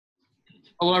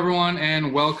Hello, everyone,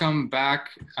 and welcome back.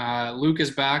 Luke is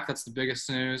back. That's the biggest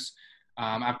news.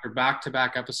 After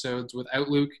back-to-back episodes without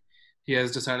Luke, he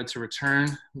has decided to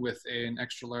return with an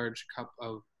extra large cup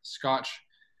of scotch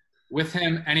with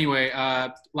him. Anyway,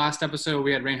 last episode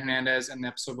we had Rain Hernandez, and the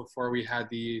episode before we had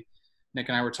Nick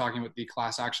and I were talking about the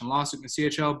class action lawsuit in the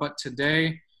CHL. But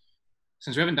today,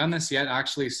 since we haven't done this yet,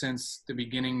 actually since the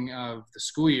beginning of the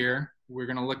school year, we're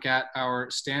going to look at our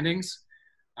standings.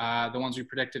 The ones we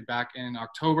predicted back in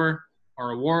October,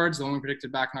 our awards, the one we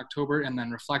predicted back in October, and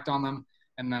then reflect on them,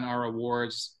 and then our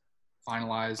awards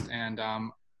finalized. And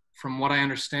from what I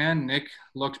understand, Nick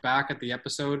looked back at the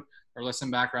episode, or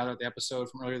listened back rather at the episode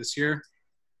from earlier this year,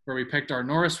 where we picked our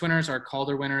Norris winners, our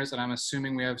Calder winners, and I'm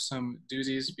assuming we have some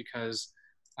doozies because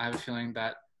I have a feeling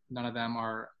that none of them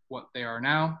are what they are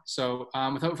now. So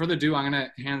without further ado, I'm going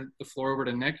to hand the floor over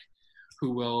to Nick,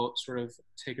 who will sort of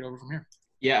take it over from here.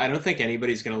 Yeah, I don't think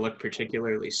anybody's going to look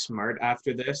particularly smart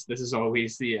after this. This is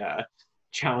always the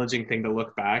challenging thing to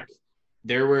look back.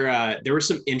 There were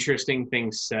some interesting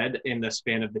things said in the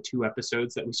span of the two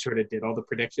episodes that we sort of did all the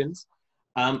predictions.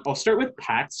 I'll start with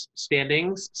Pat's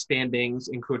standings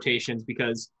in quotations,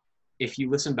 because if you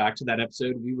listen back to that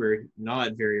episode, we were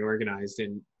not very organized,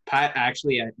 and Pat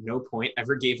actually at no point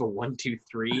ever gave a 1, 2,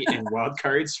 3 and wild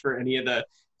cards for any of the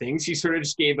things. He sort of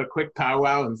just gave a quick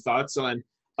powwow and thoughts on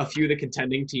a few of the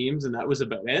contending teams, and that was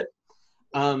about it.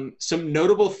 Some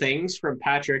notable things from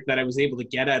Patrick that I was able to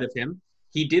get out of him.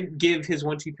 He did give his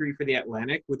 1, 2, 3 for the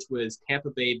Atlantic, which was Tampa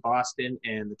Bay, Boston,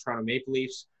 and the Toronto Maple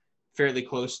Leafs, fairly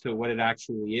close to what it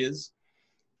actually is.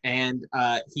 And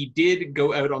he did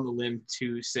go out on the limb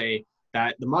to say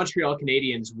that the Montreal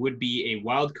Canadiens would be a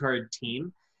wild card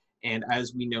team. And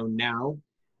as we know now,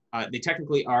 they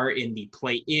technically are in the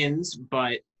play-ins,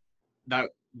 but that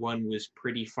one was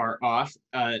pretty far off.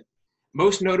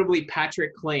 Most notably,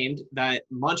 Patrick claimed that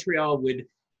Montreal would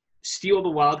steal the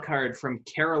wild card from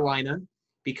Carolina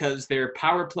because their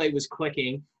power play was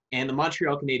clicking, and the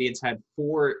Montreal Canadiens had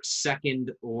 4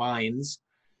 second lines.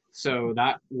 So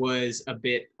that was a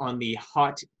bit on the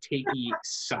hot takey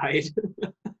side.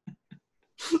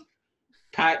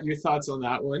 Pat, your thoughts on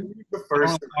that one? The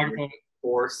first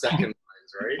 4 second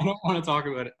lines, right? I don't want to talk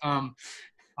about it.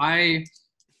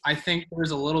 I think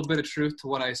there's a little bit of truth to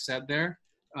what I said there,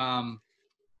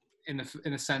 in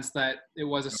the sense that it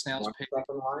was a snail's pace.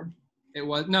 It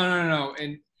was no.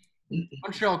 And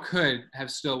Montreal could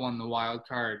have still won the wild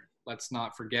card. Let's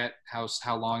not forget how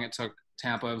long it took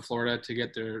Tampa and Florida to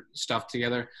get their stuff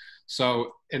together.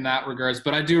 So in that regards,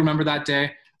 but I do remember that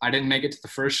day. I didn't make it to the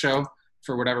first show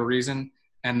for whatever reason,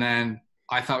 and then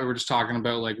I thought we were just talking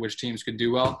about like which teams could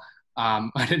do well.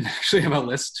 I didn't actually have a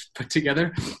list put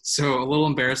together, so a little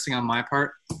embarrassing on my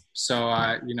part. So,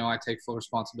 I take full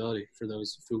responsibility for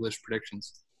those foolish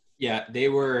predictions. Yeah, they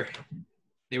were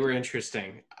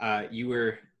interesting. You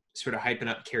were sort of hyping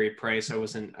up Carey Price. I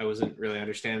wasn't really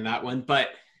understanding that one, but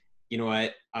you know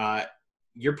what?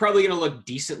 You're probably going to look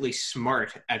decently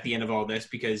smart at the end of all this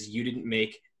because you didn't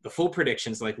make the full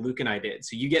predictions like Luke and I did.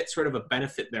 So you get sort of a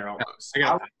benefit there almost.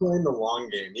 I was playing the long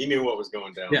game. He knew what was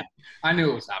going down. Yeah, I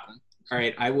knew it was happening. All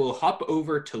right, I will hop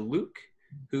over to Luke,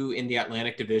 who in the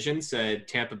Atlantic Division said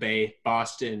Tampa Bay,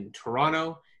 Boston,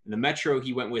 Toronto. In the Metro,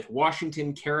 he went with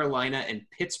Washington, Carolina, and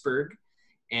Pittsburgh.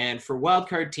 And for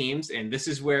wildcard teams, and this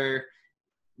is where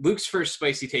Luke's first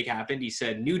spicy take happened, he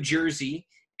said New Jersey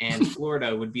and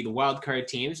Florida would be the wildcard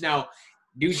teams. Now,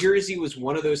 New Jersey was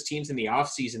one of those teams in the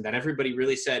offseason that everybody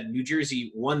really said New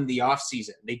Jersey won the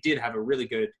offseason. They did have a really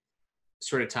good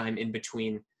sort of time in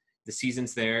between the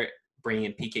seasons there, bringing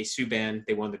in PK Subban.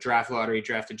 They won the draft lottery,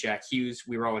 drafted Jack Hughes.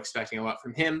 We were all expecting a lot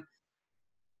from him.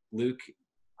 Luke?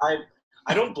 I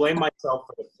don't blame myself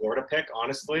for the Florida pick,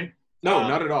 honestly. No,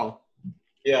 not at all.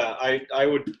 Yeah, I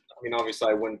would – I mean, obviously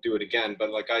I wouldn't do it again, but,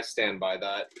 like, I stand by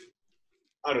that.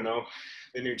 I don't know.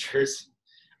 The New Jersey.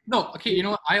 No, okay, you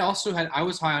know what? I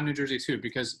was high on New Jersey too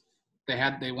because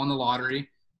they won the lottery.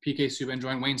 PK Subban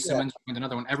joined, Wayne Simmons joined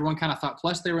another one. Everyone kind of thought,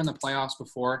 plus they were in the playoffs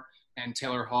before, and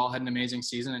Taylor Hall had an amazing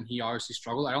season, and he obviously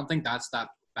struggled. I don't think that's that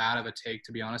bad of a take,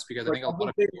 to be honest, because I think a lot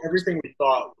of people, everything we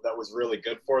thought that was really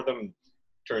good for them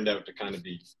turned out to kind of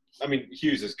be – I mean,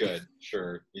 Hughes is good,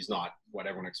 sure. He's not what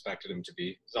everyone expected him to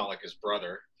be. He's not like his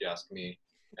brother, if you ask me.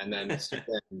 And then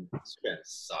Subban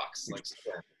sucks. Like,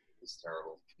 Subban is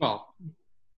terrible. Well,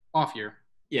 off year.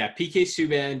 Yeah, PK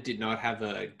Subban did not have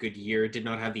a good year, did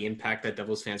not have the impact that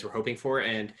Devils fans were hoping for.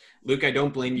 And, Luke, I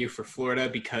don't blame you for Florida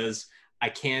because I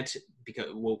can't – because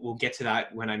we'll get to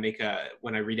that when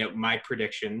I read out my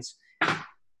predictions.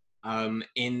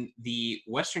 In the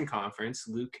Western Conference,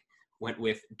 Luke went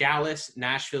with Dallas,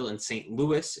 Nashville, and St.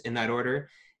 Louis in that order.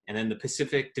 And then the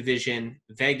Pacific Division,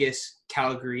 Vegas,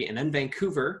 Calgary, and then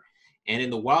Vancouver. And in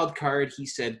the wild card, he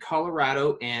said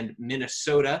Colorado and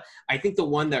Minnesota. I think the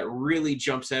one that really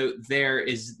jumps out there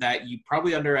is that you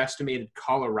probably underestimated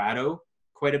Colorado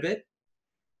quite a bit.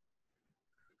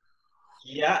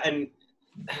 Yeah, and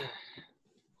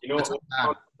you know, That's not bad.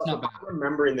 It's not if bad. I'm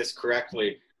remembering this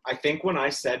correctly, I think when I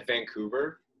said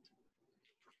Vancouver,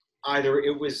 either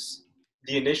it was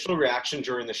the initial reaction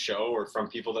during the show or from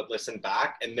people that listened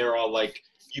back, and they're all like,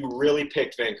 you really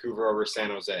picked Vancouver over San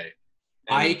Jose.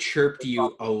 And I chirped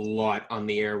you a lot on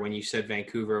the air when you said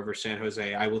Vancouver over San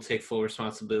Jose. I will take full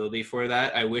responsibility for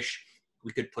that. I wish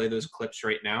we could play those clips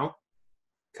right now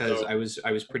because So- I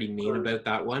was pretty mean about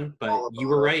that one, but you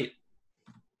were right.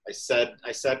 I said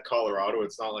Colorado.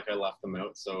 It's not like I left them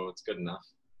out, so it's good enough.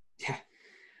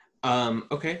 Yeah.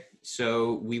 Okay,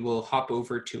 so we will hop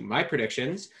over to my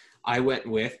predictions. I went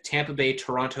with Tampa Bay,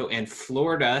 Toronto, and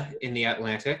Florida in the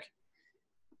Atlantic,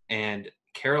 and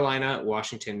Carolina,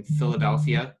 Washington,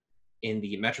 Philadelphia in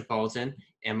the Metropolitan.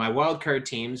 And my wildcard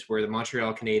teams were the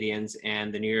Montreal Canadiens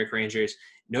and the New York Rangers.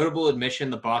 Notable admission,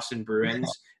 the Boston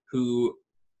Bruins, who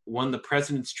won the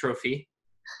President's Trophy.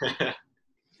 Can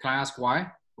I ask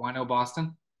why? Why no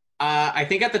Boston? I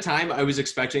think at the time I was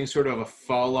expecting sort of a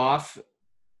fall off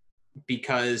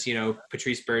because, you know,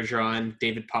 Patrice Bergeron,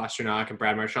 David Pastrnak, and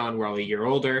Brad Marchand were all a year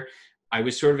older. I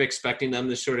was sort of expecting them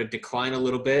to sort of decline a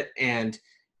little bit, and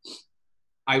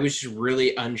I was just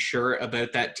really unsure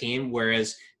about that team,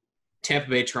 whereas Tampa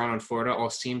Bay, Toronto, and Florida all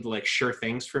seemed like sure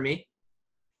things for me,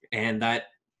 and that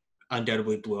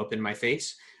undoubtedly blew up in my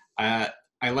face.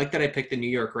 I like that I picked the New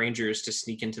York Rangers to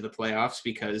sneak into the playoffs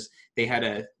because they had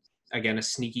a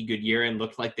sneaky good year and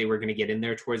looked like they were going to get in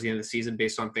there towards the end of the season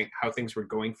based on how things were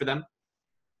going for them.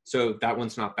 So that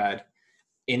one's not bad.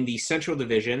 In the Central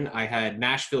Division, I had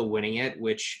Nashville winning it,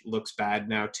 which looks bad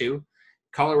now too.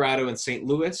 Colorado and St.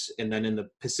 Louis. And then in the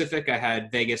Pacific, I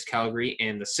had Vegas, Calgary,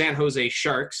 and the San Jose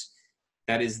Sharks.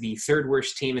 That is the third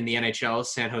worst team in the NHL,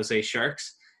 San Jose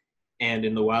Sharks. And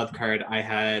in the wild card, I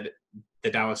had the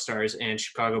Dallas Stars and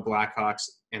Chicago Blackhawks.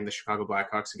 And the Chicago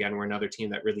Blackhawks, again, were another team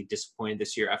that really disappointed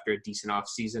this year after a decent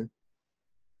offseason.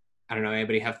 I don't know.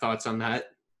 Anybody have thoughts on that?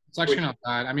 It's actually not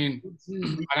bad. I mean,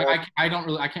 I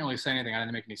can't really say anything. I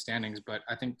didn't make any standings, but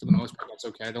I think for the most part that's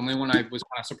okay. The only one I was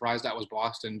kind of surprised at was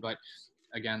Boston, but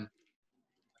again,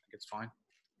 I think it's fine.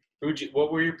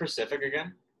 What were your Pacific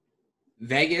again?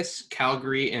 Vegas,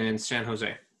 Calgary, and San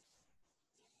Jose.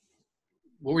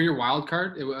 What were your wild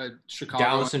card? It was Chicago.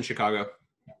 Dallas and Chicago.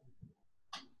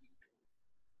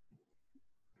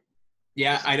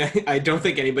 Yeah, I don't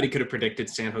think anybody could have predicted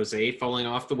San Jose falling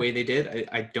off the way they did.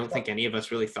 I don't think any of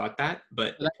us really thought that,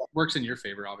 but That works in your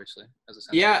favor, obviously, as a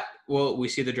Senator. yeah, well, we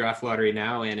see the draft lottery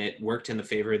now, and it worked in the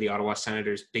favor of the Ottawa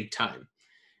Senators big time.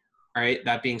 All right,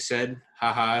 that being said,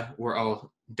 we're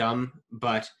all dumb,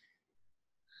 but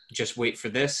just wait for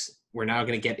this. We're now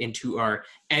going to get into our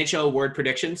NHL award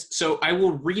predictions. So I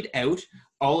will read out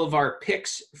all of our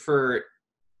picks for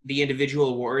the individual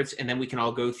awards, and then we can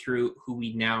all go through who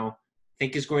we now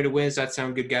think is going to win. Does that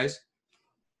sound good, guys?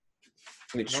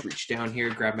 Let me just reach down here,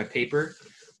 grab my paper.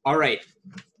 All right.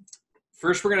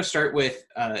 First, we're going to start with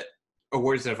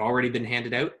awards that have already been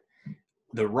handed out.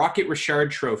 The Rocket Richard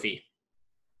Trophy.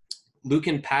 Luke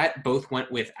and Pat both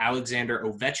went with Alexander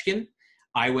Ovechkin.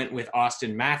 I went with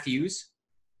Austin Matthews.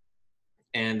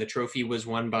 And the trophy was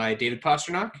won by David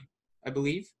Pastrnak, I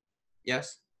believe.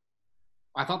 Yes?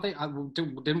 I thought weren't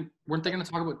they going to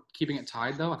talk about keeping it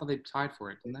tied, though? I thought they tied for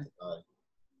it, didn't they?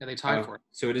 Yeah, they tied for it.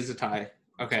 So it is a tie.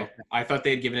 Okay. I thought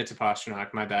they had given it to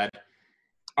Pastrnak. My bad.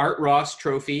 Art Ross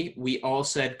Trophy. We all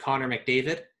said Connor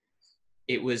McDavid.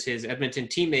 It was his Edmonton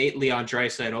teammate, Leon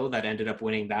Draisaitl, that ended up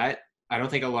winning that. I don't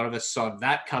think a lot of us saw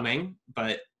that coming,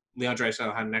 but Leon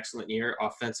Draisaitl had an excellent year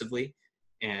offensively,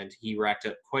 and he racked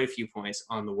up quite a few points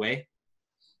on the way.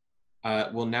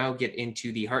 We'll now get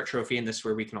into the Hart Trophy, and this is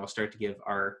where we can all start to give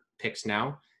our picks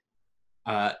now.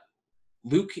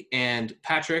 Luke and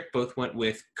Patrick both went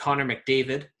with Connor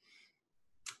McDavid.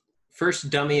 First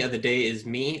dummy of the day is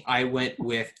me. I went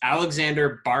with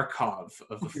Alexander Barkov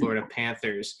of the Florida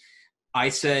Panthers. I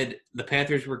said the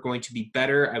Panthers were going to be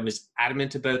better. I was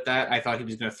adamant about that. I thought he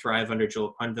was going to thrive under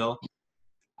Joel Quenneville.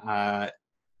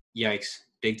 Yikes.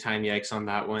 Big time yikes on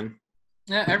that one.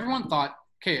 Yeah, everyone thought,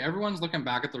 okay, everyone's looking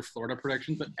back at their Florida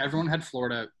predictions, but everyone had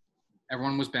Florida.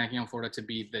 Everyone was banking on Florida to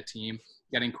be the team,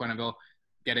 getting Quenneville,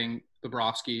 getting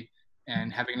Bobrovsky,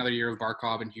 and having another year of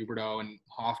Barkov and Huberdeau and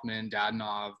Hoffman,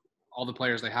 Dadonov, all the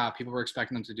players they have. People were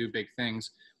expecting them to do big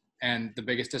things. And the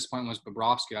biggest disappointment was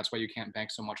Bobrovsky. That's why you can't bank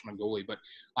so much on a goalie. But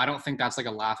I don't think that's like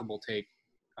a laughable take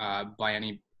by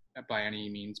any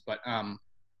means. But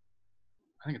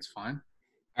I think it's fine.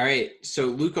 All right, so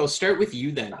Luke, I'll start with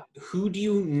you then. Who do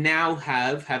you now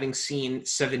have, having seen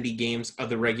 70 games of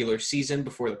the regular season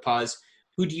before the pause,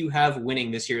 who do you have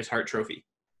winning this year's Hart Trophy?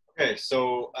 Okay,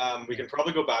 so we can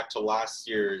probably go back to last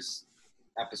year's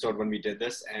episode when we did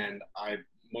this, and I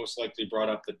most likely brought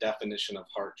up the definition of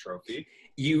Hart Trophy.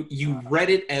 You read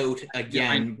it out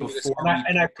again before,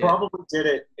 and I probably did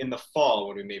it in the fall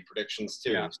when we made predictions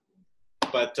too. Yeah.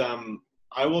 But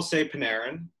I will say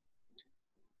Panarin.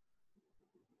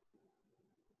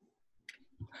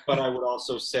 But I would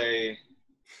also say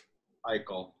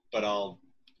Eichel. But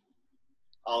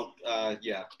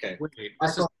yeah, okay. Wait,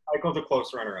 Eichel's a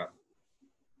close runner-up.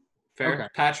 Fair. Okay.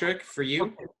 Patrick, for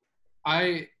you?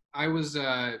 I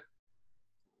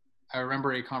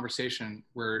remember a conversation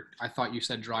where I thought you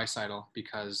said Draisaitl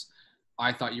because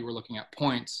I thought you were looking at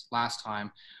points last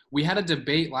time. We had a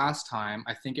debate last time.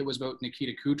 I think it was about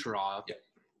Nikita Kucherov,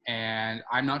 and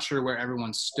I'm not sure where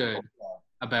everyone stood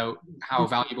about how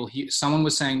valuable someone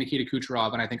was saying Nikita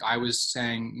Kucherov, and I think I was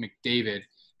saying McDavid,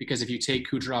 because if you take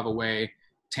Kucherov away,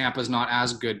 Tampa's not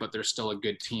as good, but they're still a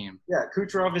good team. Yeah,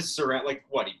 Kucherov is he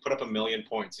put up 1 million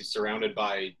points. He's surrounded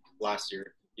by last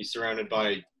year. He's surrounded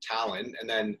by talent, and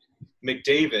then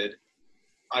McDavid.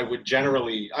 I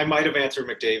might have answered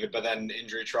McDavid, but then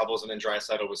injury troubles, and then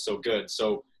Draisaitl was so good.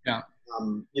 So, yeah,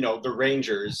 the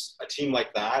Rangers, a team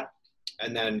like that,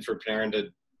 and then for Panarin to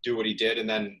do what he did, and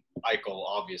then Eichel,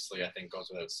 obviously, I think goes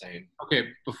without saying. Okay,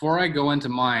 before I go into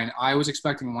mine, I was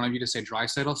expecting one of you to say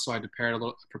Draisaitl, so I prepared a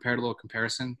little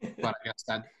comparison, but I guess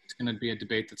that's going to be a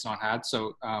debate that's not had.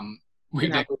 So we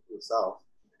did.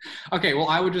 Okay, well,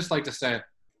 I would just like to say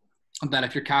that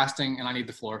if you're casting, and I need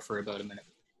the floor for about a minute,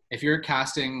 if you're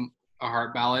casting a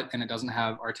Hart ballot and it doesn't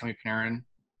have Artemi Panarin,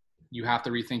 you have to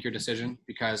rethink your decision,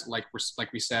 because like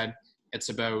we said, it's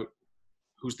about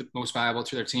who's the most valuable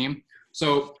to their team.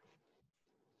 So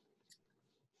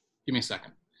give me a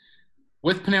second.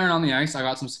 With Panarin on the ice, I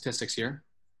got some statistics here.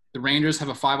 The Rangers have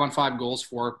a 5-on-5 goals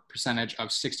for percentage of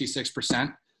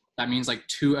 66%. That means like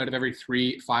 2 out of every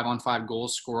 3 5-on-5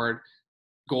 goals scored.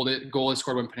 Goal is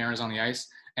scored when Panarin is on the ice.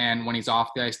 And when he's off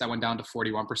the ice, that went down to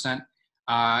 41%.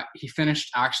 He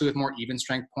finished actually with more even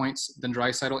strength points than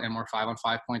Draisaitl and more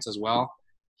 5-on-5 points as well.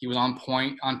 He was on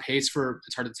pace for,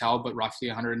 it's hard to tell, but roughly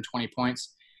 120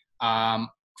 points.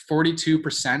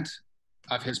 42%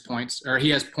 of his points, or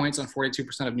he has points on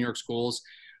 42% of New York's goals.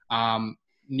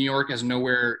 New York is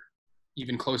nowhere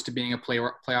even close to being a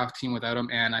playoff team without him.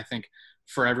 And I think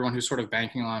for everyone who's sort of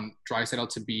banking on Draisaitl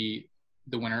to be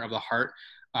the winner of the Hart,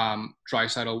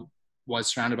 Draisaitl was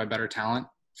surrounded by better talent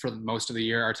for most of the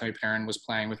year. Artemi Panarin was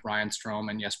playing with Ryan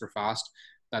Strome and Jesper Fast.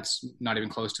 That's not even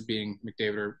close to being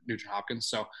McDavid or Nugent Hopkins.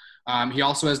 So he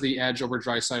also has the edge over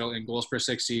Draisaitl in goals per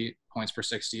 60, points per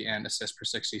 60, and assists per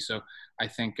 60. So I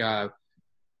think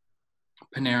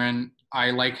Panarin,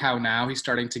 I like how now he's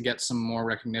starting to get some more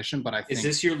recognition, but I think... Is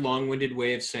this your long-winded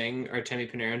way of saying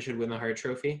Artemi Panarin should win the Hart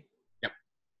Trophy? Yep.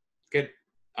 Good.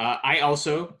 I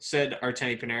also said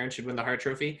Artemi Panarin should win the Hart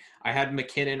Trophy. I had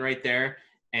McKinnon right there,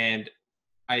 and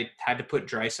I had to put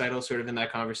Draisaitl sort of in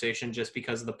that conversation just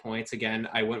because of the points. Again,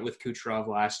 I went with Kucherov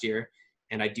last year,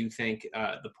 and I do think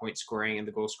the point scoring and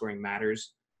the goal scoring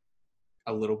matters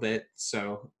a little bit.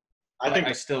 So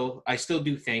I still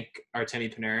do think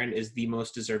Artemi Panarin is the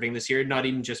most deserving this year, not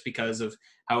even just because of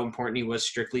how important he was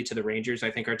strictly to the Rangers.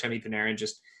 I think Artemi Panarin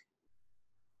just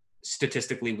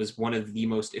statistically was one of the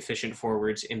most efficient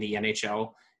forwards in the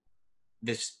NHL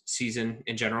this season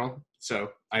in general. So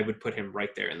I would put him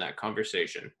right there in that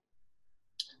conversation.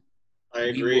 I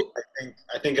agree.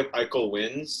 I think if Eichel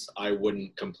wins, I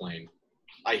wouldn't complain.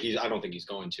 I don't think he's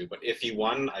going to, but if he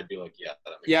won, I'd be like, yeah.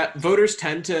 Yeah, voters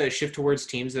tend to shift towards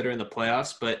teams that are in the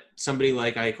playoffs, but somebody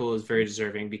like Eichel is very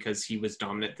deserving because he was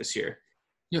dominant this year.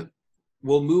 Yeah.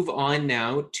 We'll move on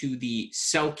now to the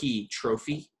Selke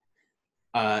Trophy.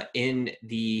 In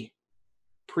the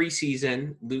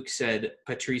preseason, Luke said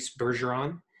Patrice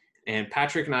Bergeron, and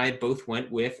Patrick and I both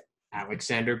went with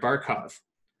Alexander Barkov.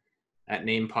 That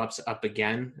name pops up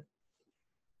again.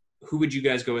 Who would you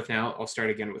guys go with now? I'll start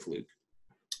again with Luke.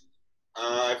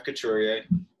 I have Couturier.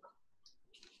 Good.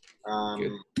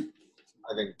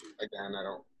 I think, again, I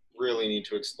don't really need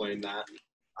to explain that.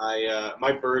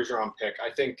 My Bergeron pick,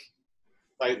 I think,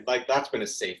 like that's been a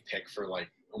safe pick for like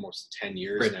almost 10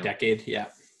 years for a decade, yeah.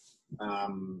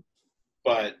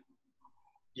 But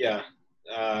yeah,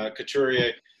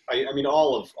 Couturier. I mean,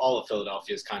 all of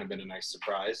Philadelphia has kind of been a nice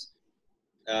surprise.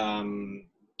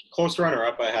 Close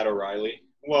runner-up, I had O'Reilly.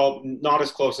 Well, not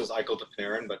as close as Eichel to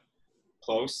Panarin, but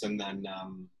close. And then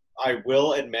I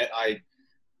will admit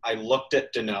I looked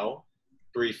at Danault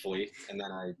briefly, and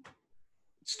then I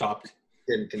stopped.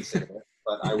 didn't consider it,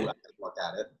 but I would look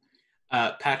at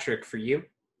it. Patrick, for you?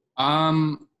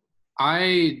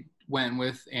 I went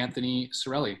with Anthony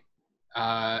Cirelli,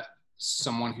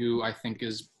 someone who I think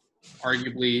is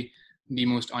arguably the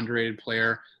most underrated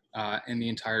player in the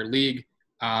entire league.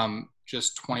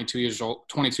 Just 22 years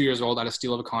old at a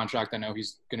steal of a contract. I know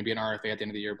he's going to be an RFA at the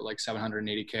end of the year, but like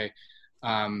 $780K.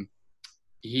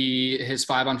 His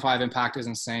 5-on-5 impact is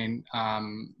insane.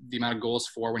 The amount of goals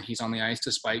for when he's on the ice,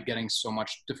 despite getting so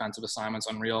much defensive assignments,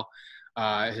 unreal.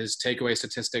 His takeaway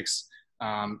statistics,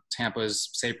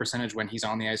 Tampa's save percentage when he's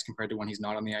on the ice compared to when he's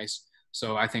not on the ice.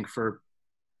 So I think for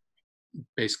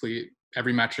basically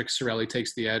every metric, Cirelli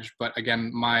takes the edge. But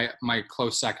again, my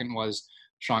close second was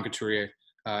Sean Couturier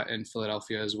in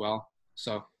Philadelphia as well.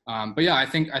 So, but yeah, I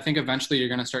think eventually you're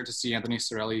going to start to see Anthony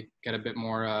Cirelli get a bit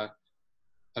more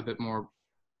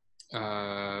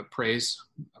praise.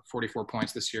 44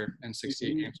 points this year in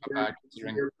 68 games. Not bad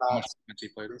considering how much he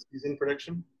played. Season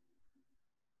prediction?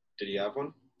 Did he have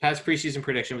one? Pat's preseason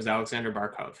prediction was Alexander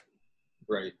Barkov.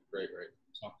 Right.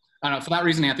 So I don't know. For that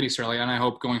reason, Anthony Cirelli, and I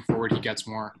hope going forward he gets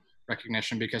more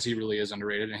recognition because he really is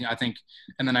underrated. And I think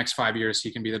in the next 5 years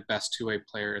he can be the best two-way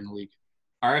player in the league.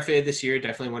 RFA this year,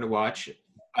 definitely want to watch.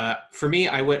 For me,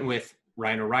 I went with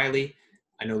Ryan O'Reilly.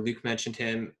 I know Luke mentioned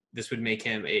him. This would make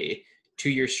him a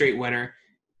 2-year straight winner.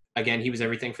 Again, he was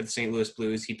everything for the St. Louis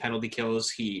Blues. He penalty kills.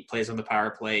 He plays on the power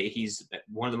play. He's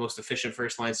one of the most efficient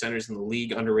first-line centers in the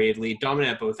league, underratedly,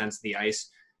 dominant at both ends of the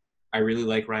ice. I really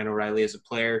like Ryan O'Reilly as a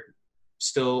player.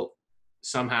 Still,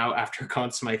 somehow, after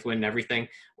Conn Smythe win and everything,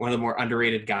 one of the more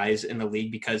underrated guys in the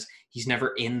league because he's never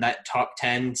in that top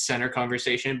 10 center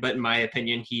conversation. But in my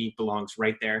opinion, he belongs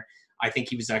right there. I think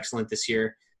he was excellent this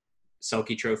year.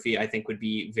 Selke Trophy, I think, would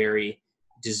be very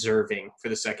deserving for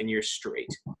the second year straight.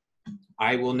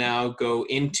 I will now go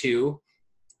into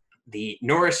the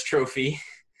Norris Trophy,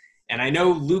 and I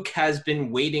know Luke has been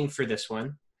waiting for this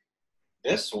one.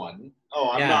 This one?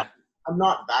 Oh, I'm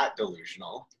not that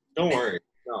delusional. Don't worry.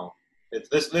 No,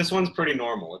 it's this one's pretty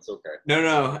normal. It's okay.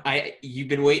 No, you've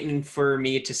been waiting for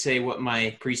me to say what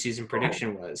my preseason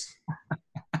prediction was.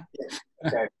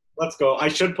 Okay, let's go. I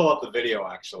should pull up the video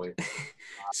actually.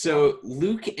 So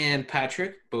Luke and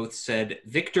Patrick both said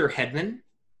Victor Hedman.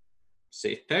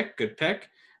 Safe pick, good pick.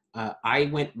 I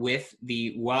went with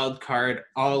the wild card,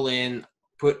 all in,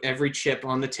 put every chip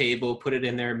on the table, put it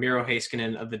in there, Miro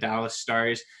Heiskanen of the Dallas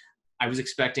Stars. I was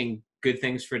expecting good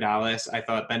things for Dallas. I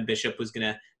thought Ben Bishop was going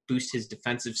to boost his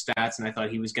defensive stats, and I thought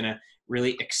he was going to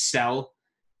really excel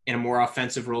in a more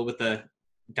offensive role with the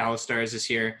Dallas Stars this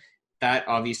year. That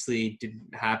obviously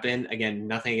didn't happen. Again,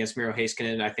 nothing against Miro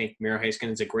Heiskanen. I think Miro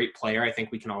Heiskanen is a great player. I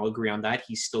think we can all agree on that.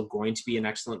 He's still going to be an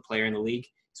excellent player in the league.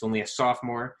 He's only a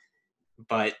sophomore,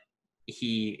 but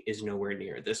he is nowhere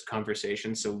near this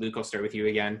conversation. So, Luke, I'll start with you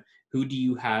again. Who do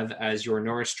you have as your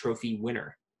Norris Trophy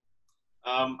winner?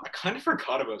 I kind of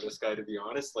forgot about this guy, to be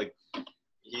honest. Like,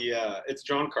 it's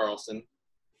John Carlson.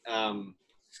 I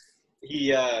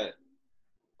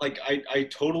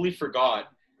totally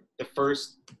forgot the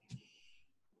first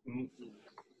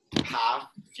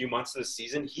few months of the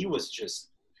season. He was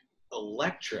just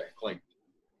electric. Like,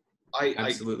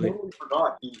 Absolutely. I totally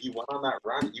forgot he went on that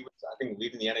run. He was, I think,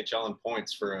 leading the NHL in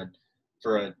points for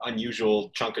an unusual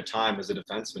chunk of time as a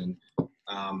defenseman.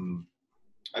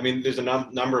 I mean, there's a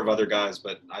number of other guys,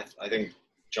 but I think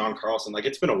John Carlson. Like,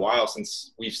 it's been a while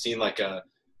since we've seen like an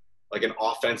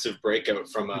offensive breakout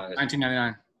from a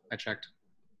 1999. I checked.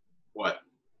 What?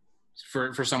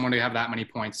 For someone to have that many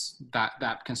points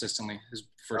that consistently, his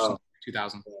first in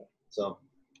 2000. So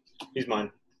he's mine.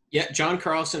 Yeah, John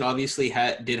Carlson obviously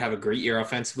did have a great year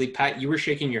offensively. Pat, you were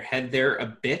shaking your head there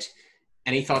a bit.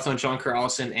 Any thoughts on John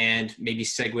Carlson, and maybe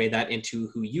segue that into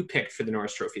who you picked for the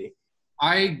Norris Trophy?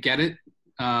 I get it.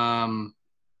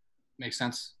 Makes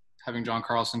sense having John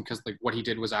Carlson because like what he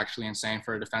did was actually insane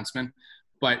for a defenseman.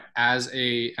 But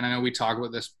and I know we talk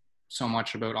about this so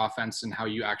much about offense and how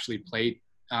you actually play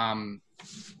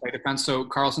defense. So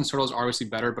Carlson's totals are obviously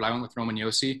better, but I went with Roman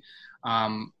Josi.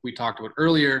 We talked about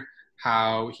earlier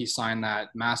how he signed that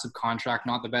massive contract,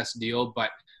 not the best deal, but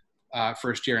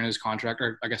first year in his contract,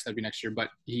 or I guess that'd be next year, but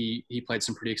he played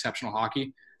some pretty exceptional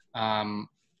hockey.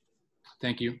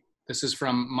 Thank you. This is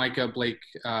from Micah Blake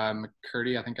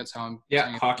McCurdy. I think that's how I'm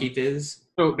saying it. Hockey Viz.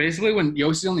 So basically when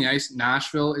Josi's on the ice,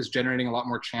 Nashville is generating a lot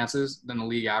more chances than the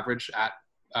league average at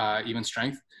even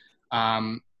strength.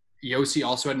 Josi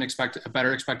also had a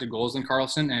better expected goals than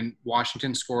Carlson, and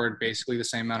Washington scored basically the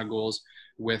same amount of goals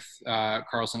with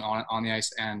Carlson on the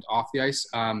ice and off the ice.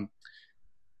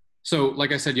 So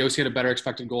like I said, Josi had a better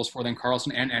expected goals for than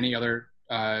Carlson and any other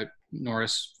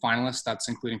Norris finalist. That's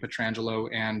including Pietrangelo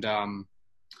and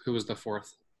who was the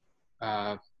fourth?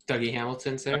 Dougie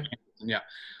Hamilton's there. Yeah.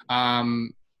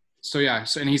 And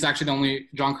he's actually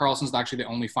John Carlson's actually the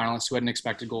only finalist who had an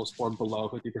expected goals for below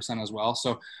 50% as well.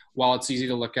 So while it's easy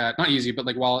to look at, not easy, but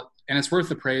and it's worth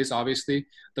the praise, obviously,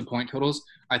 the point totals,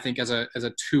 I think as a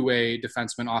two-way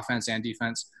defenseman, offense and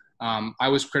defense, I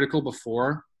was critical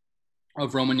before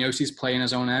of Roman Jossi's play in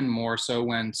his own end, more so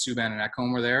when Subban and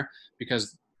Ekholm were there,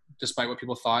 because despite what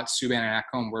people thought, Subban and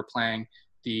Ekholm were playing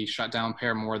the shutdown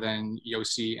pair more than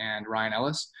Josi and Ryan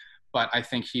Ellis. But I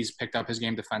think he's picked up his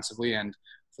game defensively, and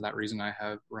for that reason, I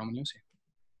have Roman Josi.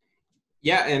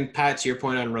 Yeah, and Pat, to your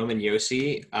point on Roman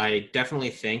Josi, I definitely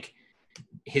think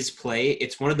his play,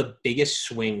 it's one of the biggest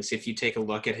swings if you take a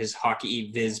look at his hockey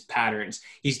viz patterns.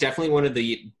 He's definitely one of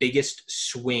the biggest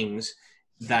swings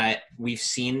that we've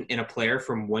seen in a player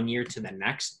from one year to the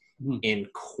next in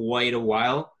quite a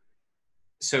while.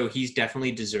 So he's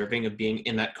definitely deserving of being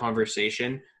in that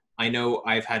conversation. I know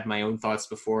I've had my own thoughts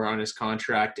before on his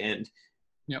contract and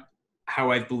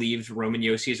how I've believed Roman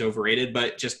Josi is overrated,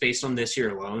 but just based on this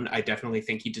year alone, I definitely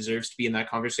think he deserves to be in that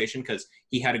conversation because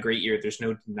he had a great year. There's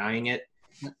no denying it.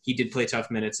 He did play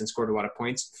tough minutes and scored a lot of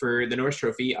points. For the Norris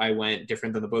Trophy, I went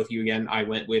different than the both of you again. I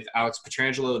went with Alex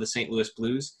Pietrangelo of the St. Louis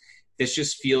Blues. This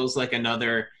just feels like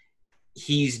another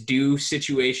he's due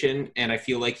situation, and I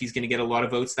feel like he's going to get a lot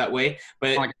of votes that way.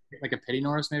 But like a pity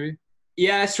Norris, maybe?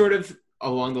 Yeah, sort of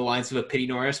along the lines of a pity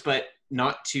Norris, but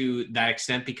not to that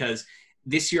extent because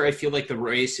this year I feel like the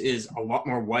race is a lot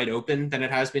more wide open than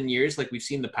it has been years. Like we've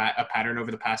seen a pattern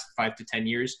over the past 5 to 10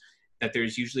 years that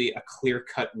there's usually a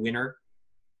clear-cut winner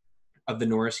of the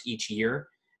Norris each year.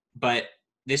 But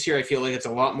this year I feel like it's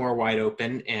a lot more wide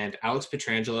open, and Alex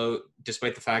Pietrangelo,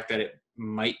 despite the fact that it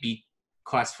might be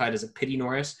classified as a pity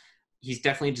Norris, he's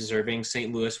definitely deserving.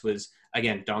 St. Louis was,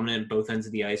 again, dominant both ends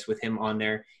of the ice with him on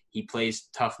there. He plays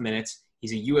tough minutes.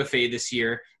 He's a UFA this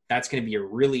year. That's going to be a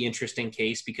really interesting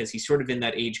case because he's sort of in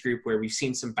that age group where we've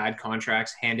seen some bad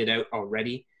contracts handed out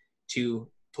already to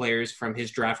players from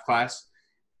his draft class.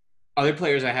 Other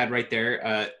players I had right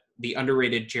there, the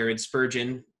underrated Jared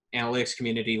Spurgeon. Analytics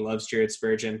community loves Jared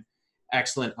Spurgeon.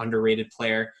 Excellent underrated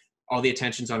player. All the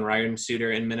attention's on Ryan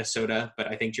Suter in Minnesota, but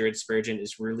I think Jared Spurgeon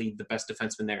is really the best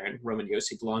defenseman there, and Roman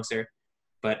Josi belongs there.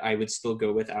 But I would still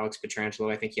go with Alex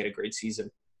Pietrangelo. I think he had a great season.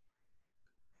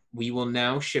 We will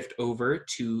now shift over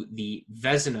to the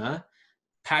Vezina.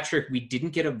 Patrick, we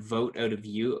didn't get a vote out of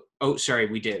you. Oh, sorry,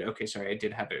 we did. Okay, sorry, I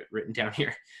did have it written down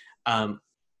here.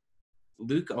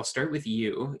 Luke, I'll start with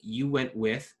you. You went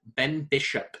with Ben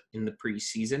Bishop in the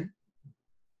preseason.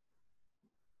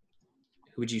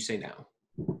 Who would you say now?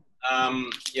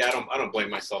 I don't blame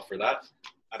myself for that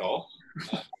at all.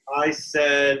 I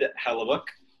said Hellebuyck.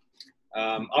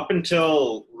 Up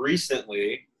until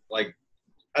recently, like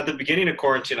at the beginning of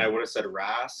quarantine, I would have said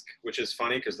Rask, which is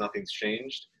funny because nothing's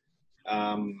changed.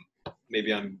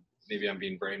 Maybe I'm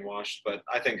being brainwashed, but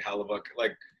I think Hellebuyck,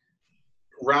 like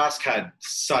Rask had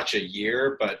such a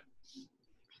year, but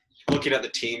looking at the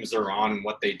teams they're on and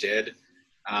what they did,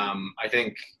 I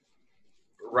think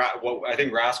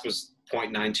Rask was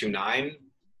 .929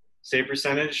 save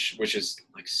percentage, which is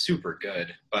like super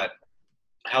good. But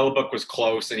Hellebuyck was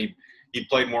close, and he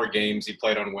played more games. He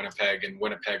played on Winnipeg, and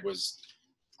Winnipeg was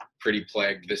pretty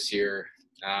plagued this year.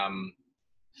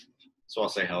 So I'll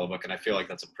say Hellebuyck, and I feel like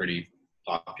that's a pretty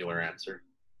popular answer.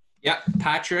 Yeah,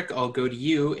 Patrick, I'll go to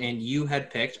you, and you had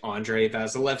picked Andrei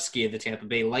Vasilevsky of the Tampa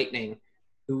Bay Lightning.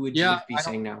 Who would you be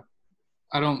saying now?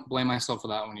 I don't blame myself for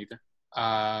that one either.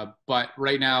 But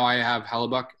right now I have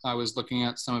Hellebuyck. I was looking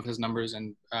at some of his numbers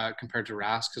and compared to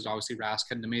Rask, because obviously Rask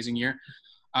had an amazing year.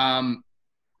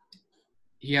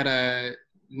 He had a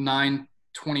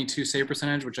 .922 save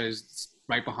percentage, which is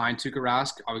right behind Tuukka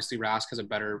Rask. Obviously Rask has a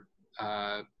better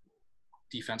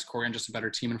defense core and just a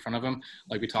better team in front of him.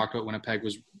 Like we talked about, Winnipeg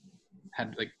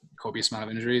had like copious amount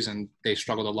of injuries and they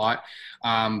struggled a lot.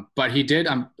 But he did,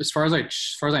 as far as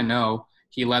I know,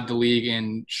 he led the league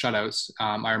in shutouts.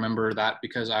 I remember that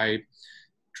because I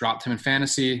dropped him in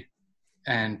fantasy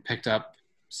and picked up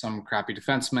some crappy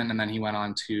defensemen, and then he went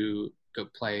on to go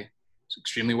play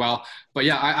extremely well. But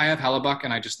yeah, I have Hellebuyck,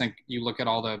 and I just think you look at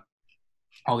all the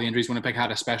injuries Winnipeg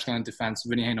had, especially on defense.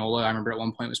 Vinny Heinola, I remember at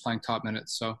one point was playing top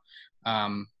minutes. So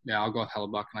I'll go with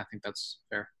Hellebuyck, and I think that's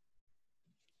fair.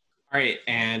 All right,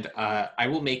 and I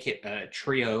will make it a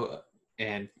trio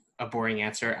and a boring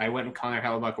answer. I went with Connor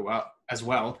Hellebuyck as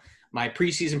well. My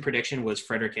preseason prediction was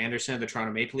Frederik Andersen of the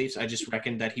Toronto Maple Leafs. I just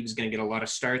reckoned that he was going to get a lot of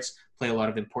starts, play a lot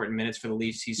of important minutes for the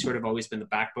Leafs. He's sort of always been the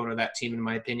backbone of that team, in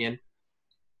my opinion.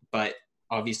 But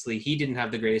obviously he didn't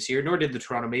have the greatest year, nor did the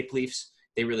Toronto Maple Leafs.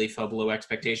 They really fell below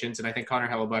expectations. And I think Connor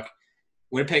Hellebuyck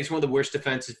Winnipeg's one of the worst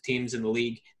defensive teams in the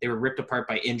league. They were ripped apart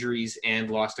by injuries and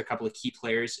lost a couple of key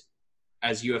players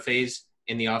as UFAs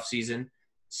in the offseason.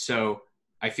 So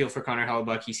I feel for Connor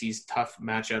Hellebuyck. He sees tough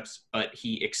matchups, but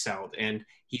he excelled. And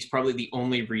he's probably the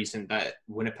only reason that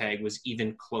Winnipeg was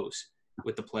even close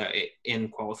with the play in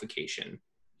qualification.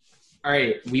 All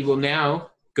right, we will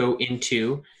now go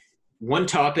into one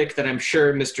topic that I'm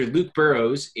sure Mr. Luke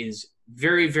Burrows is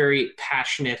very, very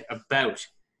passionate about.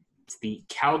 It's the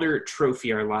Calder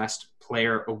Trophy, our last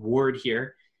player award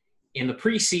here. In the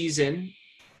preseason,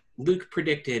 Luke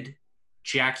predicted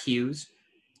Jack Hughes.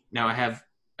 Now I have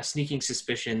a sneaking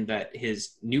suspicion that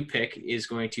his new pick is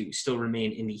going to still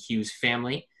remain in the Hughes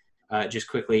family. Just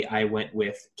quickly, I went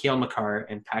with Cale Makar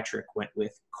and Patrick went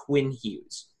with Quinn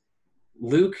Hughes.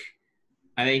 Luke,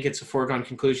 I think it's a foregone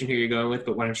conclusion who you're going with,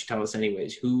 but why don't you tell us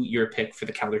anyways who your pick for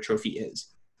the Calder Trophy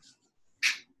is?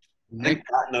 I think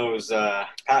Pat knows.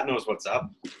 Pat knows what's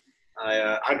up.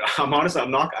 I'm honest.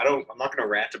 I'm not going to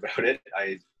rant about it.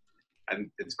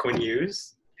 It's Quinn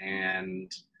Hughes,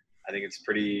 and I think it's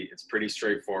pretty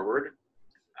straightforward.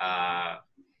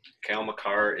 Cale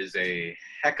Makar is a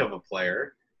heck of a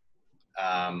player,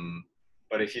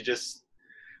 but if you just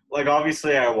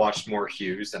obviously I watched more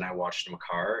Hughes than I watched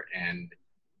Makar, and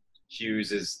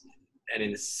Hughes is an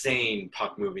insane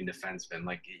puck moving defenseman.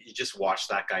 You just watch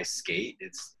that guy skate.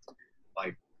 It's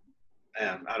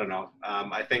I don't know.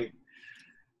 I think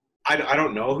I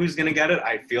don't know who's gonna get it.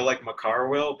 I feel like Makar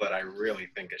will, but I really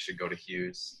think it should go to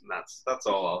Hughes. And that's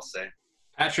all I'll say.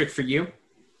 Patrick, for you?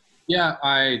 Yeah,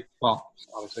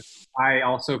 obviously I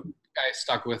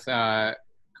stuck with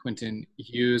Quentin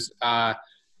Hughes.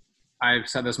 I've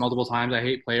said this multiple times. I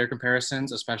hate player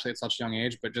comparisons, especially at such a young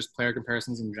age, but just player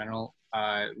comparisons in general.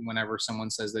 Whenever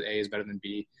someone says that A is better than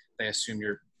B, they assume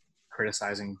you're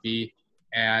criticizing B.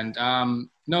 And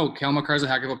no, Cale Makar is a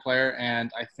heck of a player, and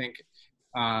I think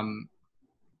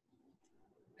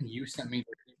you sent me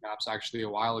the heat maps actually a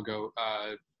while ago,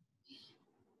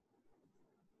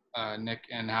 Nick,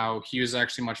 and how Hughes is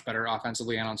actually much better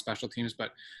offensively and on special teams,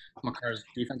 but Makar's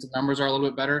defensive numbers are a little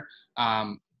bit better.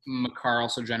 Makar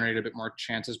also generated a bit more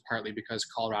chances, partly because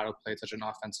Colorado played such an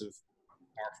powerful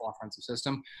offensive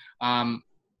system.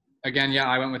 Again, yeah,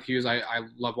 I went with Hughes. I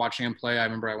love watching him play. I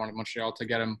remember I wanted Montreal to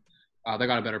get him. They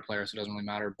got a better player, so it doesn't really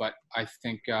matter. But I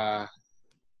think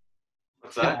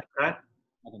what's that? Yeah,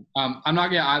 I'm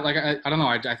not. Yeah, I don't know.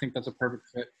 I think that's a perfect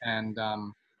fit, and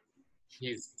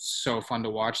he's so fun to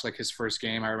watch. His first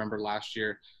game, I remember last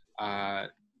year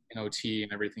in OT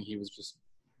and everything. He was just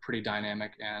pretty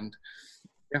dynamic, and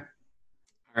yeah.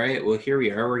 All right. Well, here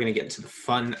we are. We're going to get into the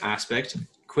fun aspect.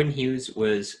 Quinn Hughes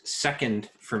was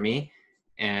second for me,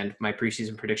 and my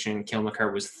preseason prediction, Cale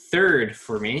Makar, was third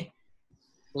for me.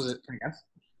 Was it? Can I guess?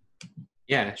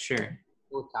 Yeah, sure.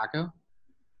 With Kako?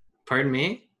 Pardon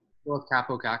me? With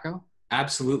Capo Kako?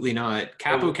 Absolutely not.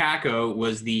 Capo Kako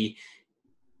was he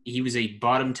was a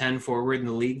bottom 10 forward in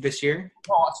the league this year.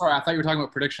 Oh, sorry. I thought you were talking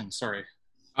about predictions. Sorry.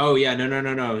 Oh, yeah.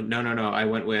 No. I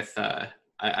went with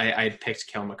I picked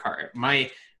Cale Makar. My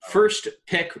first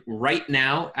pick right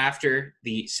now after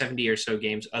the 70 or so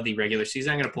games of the regular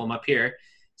season, I'm going to pull him up here.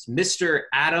 It's Mr.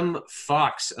 Adam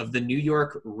Fox of the New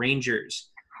York Rangers.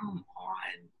 Come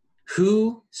on.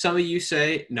 Who, some of you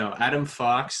say, no, Adam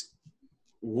Fox,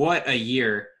 what a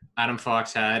year Adam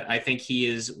Fox had. I think he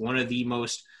is one of the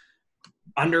most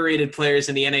underrated players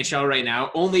in the NHL right now.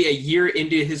 Only a year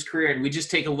into his career, and we just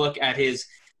take a look at his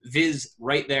viz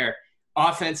right there.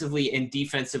 Offensively and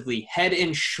defensively, head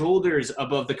and shoulders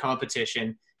above the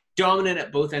competition, dominant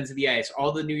at both ends of the ice.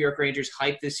 All the New York Rangers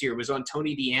hype this year was on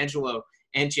Tony DeAngelo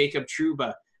and Jacob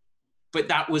Trouba, but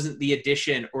that wasn't the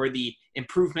addition or the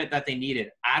improvement that they needed.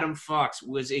 Adam Fox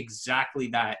was exactly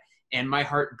that, and my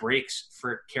heart breaks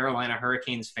for Carolina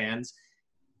Hurricanes fans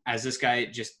as this guy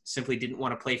just simply didn't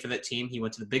want to play for that team. He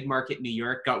went to the big market in New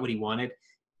York, got what he wanted.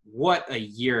 What a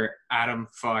year Adam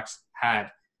Fox had.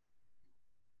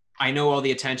 I know all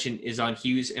the attention is on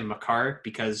Hughes and Makar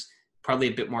because probably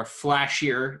a bit more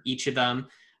flashier, each of them.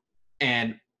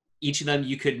 And each of them,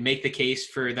 you could make the case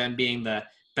for them being the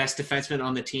best defenseman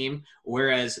on the team,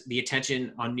 whereas the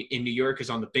attention in New York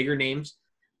is on the bigger names.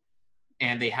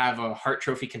 And they have a Hart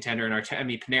Trophy contender in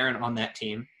Artemi Panarin on that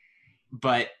team.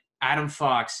 But Adam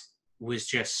Fox was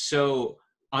just so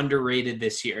underrated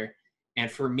this year. And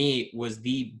for me, was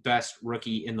the best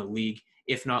rookie in the league,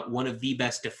 if not one of the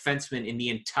best defensemen in the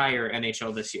entire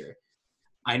NHL this year.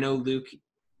 I know, Luke,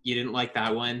 you didn't like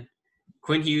that one.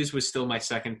 Quinn Hughes was still my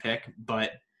second pick,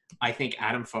 but I think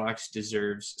Adam Fox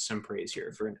deserves some praise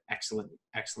here for an excellent,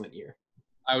 excellent year.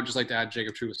 I would just like to add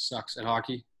Jacob Trouba sucks at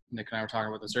hockey. Nick and I were talking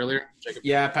about this earlier. Jacob.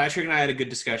 Yeah, Patrick and I had a good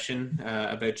discussion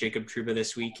about Jacob Trouba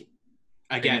this week.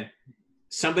 Again,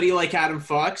 somebody like Adam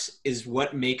Fox is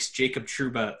what makes Jacob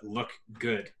Trouba look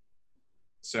good.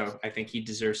 So I think he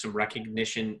deserves some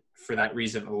recognition for that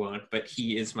reason alone. But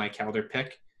he is my Calder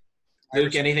pick.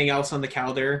 Luke, anything else on the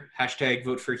Calder? #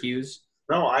 vote for Hughes.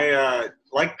 No, I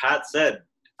like Pat said,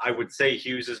 I would say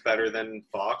Hughes is better than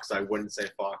Fox. I wouldn't say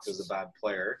Fox is a bad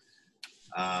player.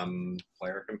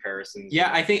 Player comparisons.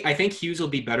 Yeah, I think Hughes will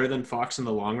be better than Fox in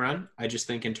the long run. I just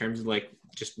think in terms of like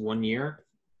just 1 year,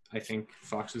 I think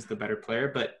Fox is the better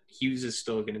player, but Hughes is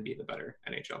still going to be the better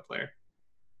NHL player.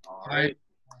 All right.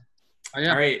 All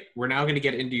right, we're now going to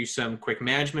get into some quick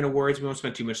management awards. We won't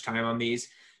spend too much time on these.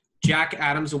 Jack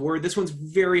Adams Award. This one's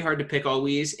very hard to pick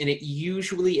always, and it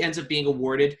usually ends up being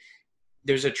awarded.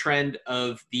 There's a trend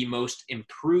of the most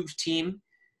improved team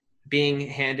being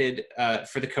handed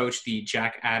for the coach the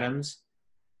Jack Adams.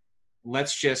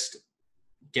 Let's just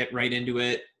get right into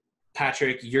it.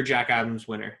 Patrick, you're Jack Adams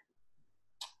winner.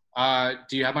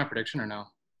 Do you have my prediction or no?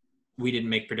 We didn't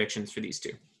make predictions for these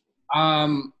two.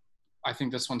 I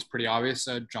think this one's pretty obvious.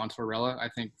 John Tortorella. I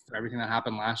think for everything that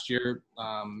happened last year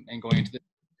and going into the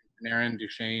Panarin,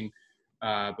 Duchesne,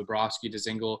 Bobrovsky,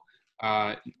 Dzingel,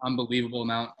 unbelievable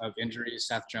amount of injuries,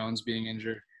 Seth Jones being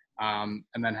injured, and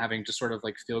then having just sort of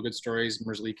like feel-good stories,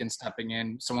 Merzlikins stepping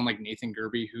in, someone like Nathan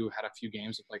Gerbe who had a few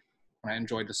games of like when I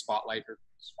enjoyed the spotlight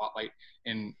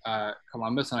in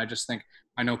Columbus, and I just think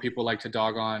I know people like to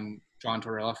dog on John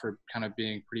Tortorella for kind of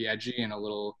being pretty edgy and a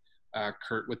little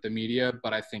curt with the media,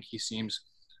 but I think he seems,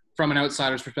 from an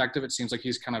outsider's perspective, it seems like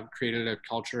he's kind of created a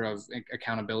culture of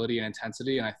accountability and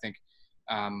intensity, and I think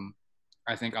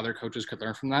other coaches could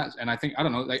learn from that. And I think, I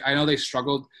don't know, like I know they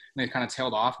struggled and they kind of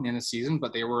tailed off in the end of the season,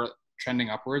 but they were trending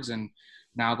upwards, and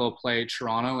now they'll play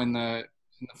Toronto in the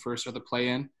first or the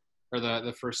play-in or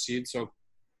the first seed. So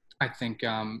I think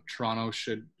Toronto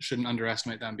shouldn't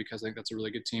underestimate them because I think that's a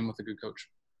really good team with a good coach.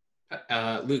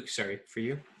 Luke, sorry, for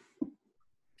you.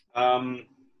 I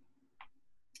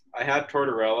had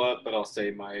Tortorella, but I'll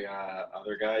say my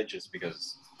other guy just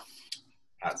because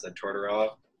Pat said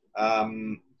Tortorella.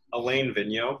 Alain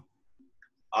Vigneault.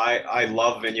 I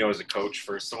love Vigneault as a coach,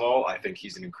 first of all. I think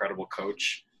he's an incredible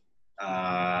coach.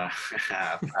 What's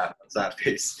that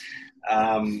face?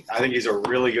 I think he's a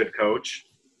really good coach.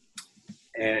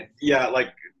 And, yeah,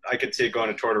 like, I could see it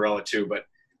going to Tortorella too, but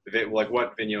like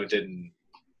what Vigneault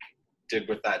did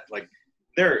with that, like,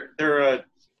 they're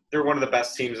one of the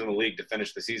best teams in the league to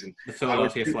finish the season. The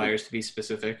Philadelphia Flyers, to be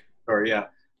specific. Sorry, yeah.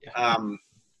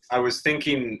 I was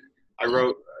thinking, I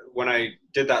wrote, when I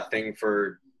did that thing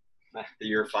for the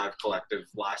Year 5 Collective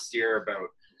last year about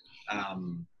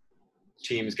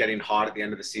teams getting hot at the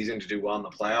end of the season to do well in the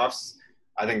playoffs,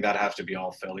 I think that'd have to be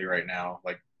all Philly right now.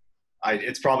 Like,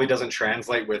 it probably doesn't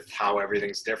translate with how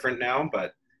everything's different now,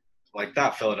 but like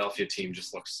that Philadelphia team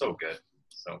just looks so good.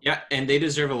 So yeah, and they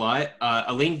deserve a lot.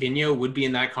 Alain Vigneault would be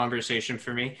in that conversation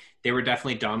for me. They were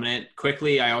definitely dominant.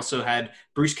 Quickly, I also had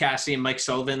Bruce Cassidy and Mike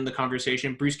Sullivan in the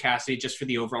conversation. Bruce Cassidy, just for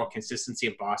the overall consistency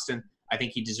of Boston, I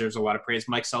think he deserves a lot of praise.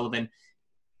 Mike Sullivan,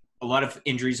 a lot of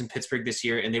injuries in Pittsburgh this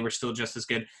year, and they were still just as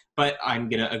good. But I'm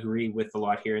going to agree with a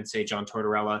lot here and say John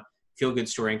Tortorella, feel-good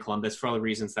story in Columbus. For all the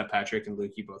reasons that Patrick and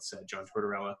Luke, you both said, John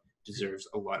Tortorella deserves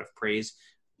a lot of praise.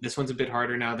 This one's a bit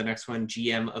harder now. The next one,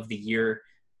 GM of the year.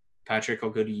 Patrick, I'll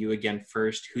go to you again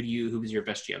first. Who was your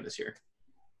best GM this year?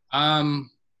 I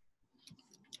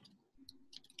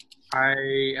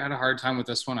had a hard time with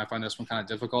this one. I find this one kind of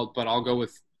difficult, but I'll go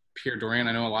with Pierre Dorion.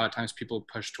 I know a lot of times people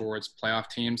push towards playoff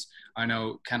teams. I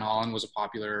know Ken Holland was a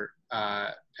popular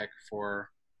pick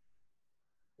for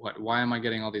what? Why am I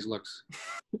getting all these looks?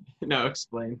 No,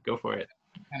 explain. Go for it.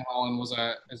 Ken Holland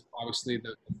is obviously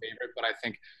the favorite, but I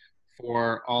think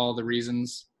for all the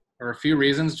reasons, or a few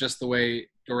reasons, just the way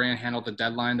Dorion handled the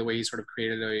deadline, the way he sort of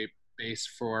created a base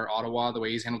for Ottawa, the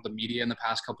way he's handled the media in the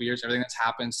past couple of years, everything that's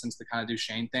happened since the kind of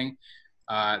Duchesne thing,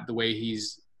 the way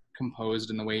he's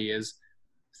composed and the way he is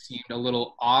seemed a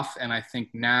little off. And I think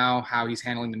now how he's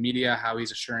handling the media, how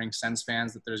he's assuring Sens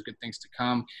fans that there's good things to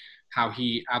come, how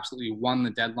he absolutely won the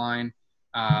deadline.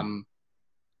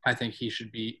 I think he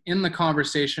should be in the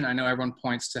conversation. I know everyone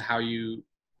points to how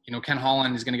Ken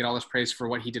Holland is going to get all this praise for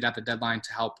what he did at the deadline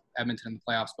to help Edmonton in the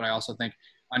playoffs, but I also think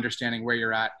understanding where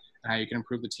you're at and how you can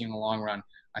improve the team in the long run,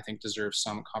 I think deserves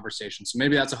some conversation. So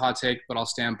maybe that's a hot take, but I'll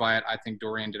stand by it. I think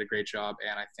Dorion did a great job,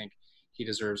 and I think he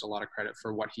deserves a lot of credit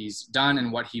for what he's done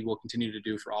and what he will continue to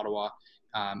do for Ottawa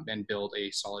and build a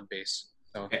solid base.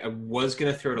 So okay, I was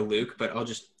going to throw to Luke, but I'll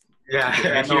just Yeah,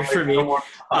 Here for me. no more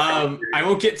I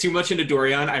won't get too much into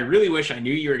Dorian. I really wish I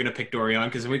knew you were going to pick Dorian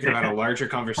because then we could have had a larger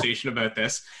conversation about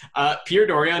this. Pierre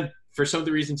Dorian, for some of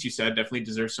the reasons you said, definitely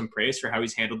deserves some praise for how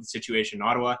he's handled the situation in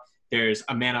Ottawa. There's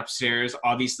a man upstairs,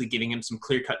 obviously giving him some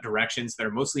clear-cut directions that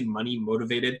are mostly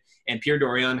money-motivated, and Pierre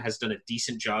Dorian has done a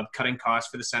decent job cutting costs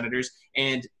for the Senators,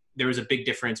 and there was a big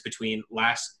difference between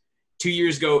 2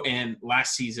 years ago and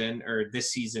last season, or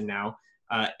this season now,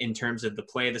 in terms of the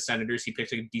play of the Senators. He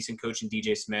picked a decent coach in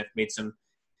DJ Smith, made some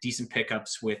decent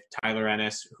pickups with Tyler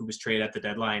Ennis, who was traded at the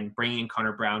deadline. Bringing in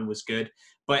Connor Brown was good.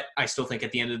 But I still think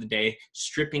at the end of the day,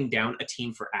 stripping down a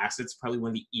team for assets is probably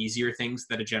one of the easier things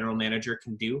that a general manager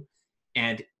can do.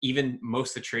 And even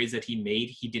most of the trades that he made,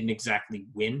 he didn't exactly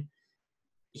win.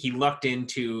 He lucked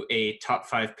into a top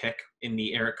 5 pick in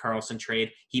the Erik Karlsson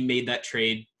trade. He made that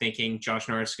trade thinking Josh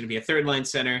Norris is going to be a third-line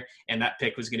center, and that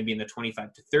pick was going to be in the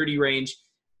 25 to 30 range,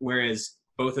 whereas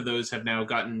both of those have now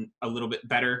gotten a little bit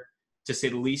better, to say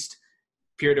the least.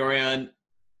 Pierre Dorian,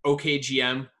 okay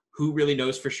GM, who really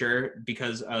knows for sure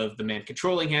because of the man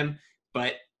controlling him,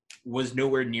 but was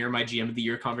nowhere near my GM of the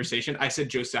year conversation. I said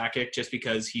Joe Sakic just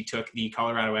because he took the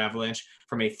Colorado Avalanche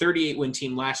from a 38-win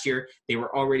team last year. They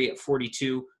were already at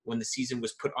 42 when the season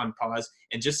was put on pause.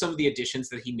 And just some of the additions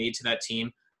that he made to that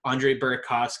team, Andre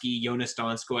Burakovsky, Jonas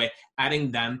Donskoy,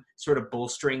 adding them, sort of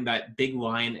bolstering that big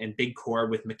line and big core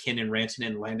with McKinnon,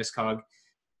 Rantanen, Landeskog,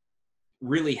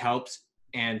 really helped.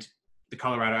 And the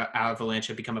Colorado Avalanche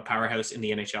have become a powerhouse in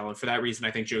the NHL. And for that reason,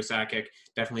 I think Joe Sakic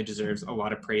definitely deserves a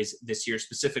lot of praise this year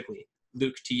specifically.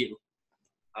 Luke, to you.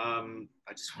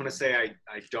 I just want to say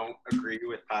I don't agree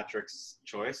with Patrick's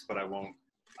choice, but I won't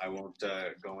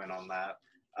go in on that.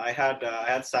 I had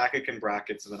Sakic in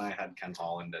brackets, and then I had Ken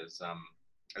Holland as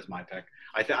my pick.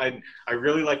 I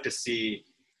really like to see.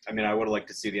 I mean, I would like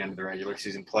to see the end of the regular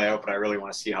season play out, but I really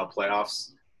want to see how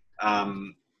playoffs,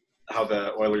 how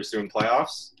the Oilers do in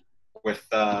playoffs with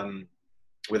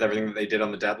everything that they did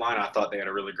on the deadline. I thought they had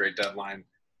a really great deadline.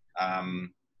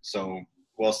 So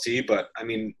we'll see. But I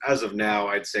mean, as of now,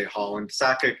 I'd say Holland.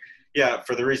 Sakic, yeah,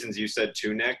 for the reasons you said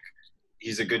too, Nick,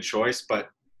 he's a good choice, but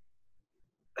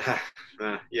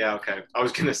yeah, okay. I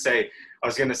was gonna say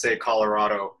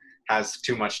Colorado has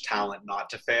too much talent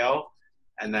not to fail,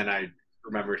 and then I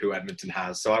remembered who Edmonton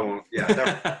has, so I won't.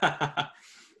 Yeah.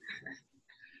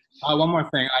 One more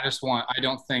thing. I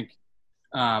don't think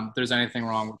there's anything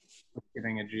wrong with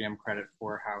giving a GM credit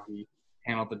for how he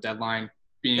handled the deadline.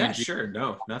 Yeah, sure.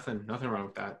 No, nothing wrong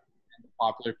with that. The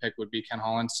popular pick would be Ken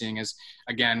Holland, seeing as,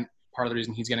 again, part of the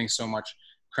reason he's getting so much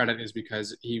credit is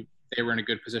because they were in a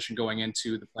good position going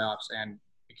into the playoffs and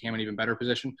became an even better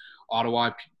position. Ottawa,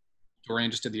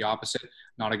 Dorian just did the opposite,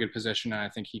 not a good position, and I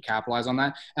think he capitalized on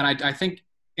that. And I think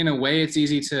in a way it's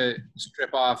easy to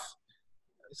strip off,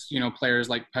 players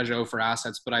like Peugeot for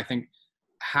assets, but I think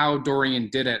how Dorian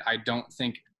did it, I don't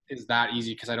think is that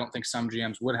easy, because I don't think some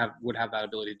GMs would have that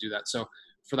ability to do that. So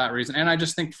for that reason, and I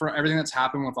just think for everything that's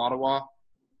happened with Ottawa,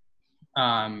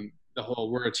 the whole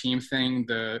we're a team thing,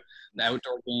 the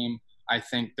outdoor game, I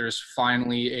think there's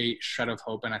finally a shred of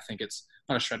hope, and I think it's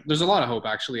not a shred. There's a lot of hope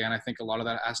actually, and I think a lot of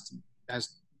that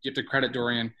you have to credit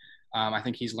Dorian. I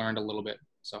think he's learned a little bit.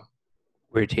 So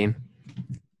we're a team.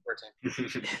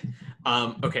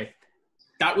 Okay.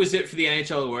 That was it for the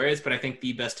NHL awards, but I think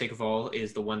the best take of all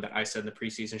is the one that I said in the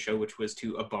preseason show, which was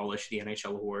to abolish the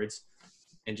NHL awards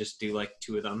and just do like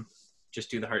 2 of them. Just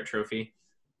do the Hart Trophy.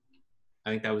 I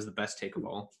think that was the best take of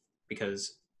all,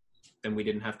 because then we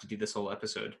didn't have to do this whole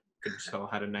episode. Could just all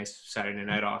had a nice Saturday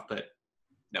night off, but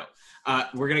no.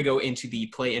 We're going to go into the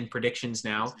play-in predictions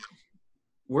now.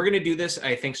 We're going to do this,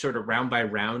 I think, sort of round by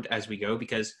round as we go,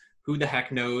 because who the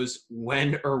heck knows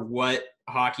when or what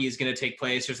hockey is going to take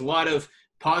place. There's a lot of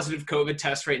positive COVID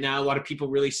tests right now. A lot of people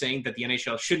really saying that the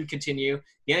NHL shouldn't continue.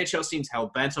 The NHL seems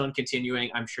hell-bent on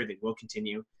continuing. I'm sure they will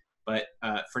continue. But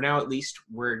for now, at least,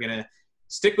 we're going to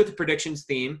stick with the predictions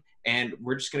theme, and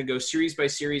we're just going to go series by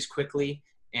series quickly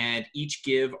and each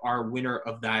give our winner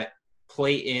of that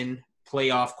play-in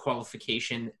playoff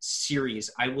qualification series.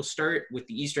 I will start with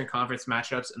the Eastern Conference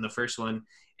matchups, and the first one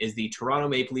is the Toronto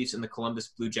Maple Leafs and the Columbus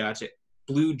Blue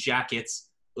Jackets.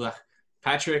 Ugh.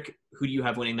 Patrick, who do you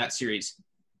have winning that series?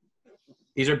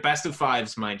 These are best of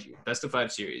 5s, mind you. Best of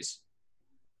 5 series.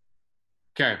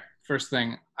 Okay, first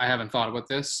thing, I haven't thought about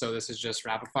this, so this is just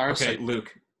rapid fire. Okay, so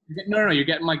Luke. No, you're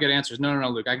getting my good answers. No,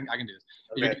 Luke, I can do this.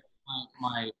 Okay.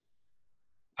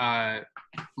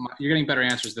 You're getting better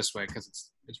answers this way because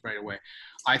it's right away.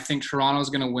 I think Toronto's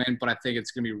going to win, but I think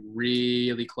it's going to be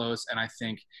really close, and I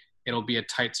think it'll be a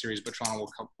tight series, but Toronto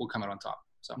will come out on top.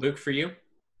 So, Luke, for you?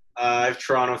 I have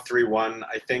Toronto 3-1.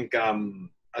 I think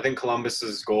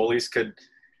Columbus's goalies could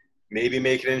maybe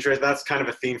make it interesting. That's kind of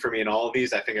a theme for me in all of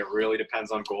these. I think it really depends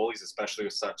on goalies, especially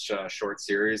with such a short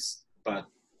series. But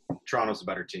Toronto's a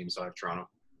better team, so I have Toronto.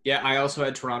 Yeah, I also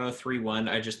had Toronto 3-1.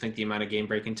 I just think the amount of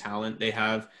game-breaking talent they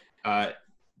have,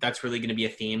 that's really going to be a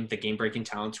theme. The game-breaking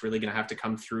talent's really going to have to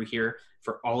come through here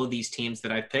for all of these teams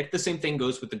that I've picked. The same thing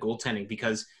goes with the goaltending,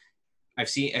 because I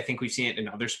think we've seen it in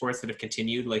other sports that have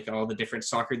continued, like all the different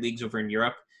soccer leagues over in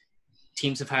Europe.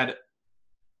 Teams have had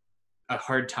a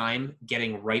hard time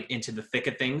getting right into the thick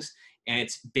of things, and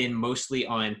it's been mostly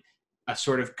on a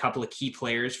sort of couple of key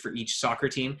players for each soccer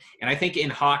team. And I think in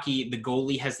hockey, the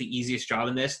goalie has the easiest job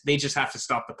in this. They just have to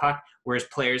stop the puck, whereas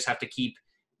players have to keep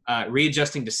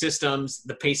readjusting to systems,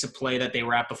 the pace of play that they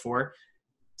were at before.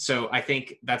 So I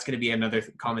think that's going to be another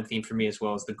common theme for me, as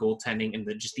well as the goaltending and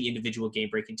just the individual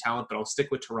game-breaking talent. But I'll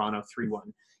stick with Toronto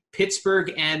 3-1.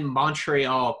 Pittsburgh and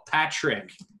Montreal. Patrick,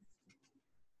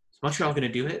 is Montreal going to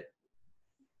do it?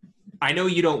 I know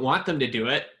you don't want them to do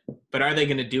it, but are they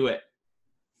going to do it?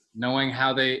 Knowing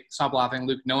how they – stop laughing,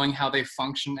 Luke. Knowing how they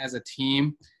function as a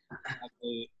team, how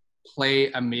they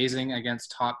play amazing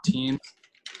against top teams,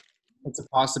 it's a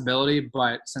possibility.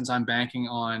 But since I'm banking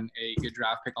on a good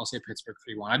draft pick, I'll say Pittsburgh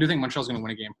 3-1. I do think Montreal's going to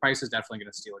win a game. Price is definitely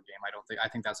going to steal a game. I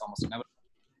think that's almost inevitable.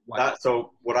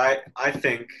 So what I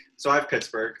think – so I have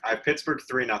Pittsburgh. I have Pittsburgh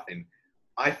 3-0.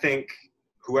 I think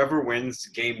whoever wins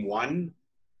game one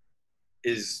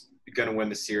is going to win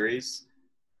the series.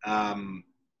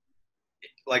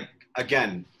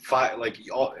 Again,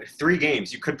 3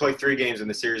 games. You could play 3 games and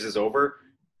the series is over.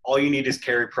 All you need is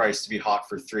Carey Price to be hot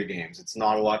for 3 games. It's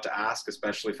not a lot to ask,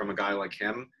 especially from a guy like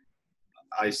him.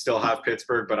 I still have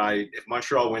Pittsburgh, but if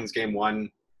Montreal wins game one,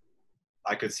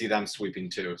 I could see them sweeping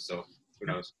too. So who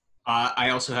knows?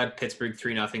 I also had Pittsburgh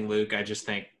 3-0, Luke. I just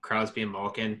think Crosby and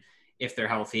Malkin, if they're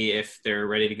healthy, if they're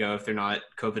ready to go, if they're not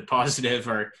COVID positive,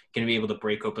 are going to be able to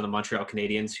break open the Montreal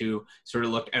Canadiens, who sort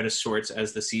of looked out of sorts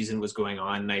as the season was going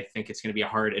on. And I think it's going to be a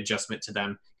hard adjustment to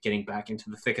them getting back into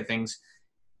the thick of things.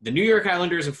 The New York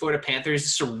Islanders and Florida Panthers,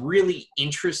 this is a really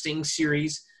interesting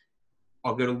series.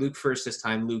 I'll go to Luke first this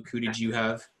time. Luke, who did you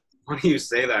have? Why do you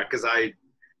say that? Because I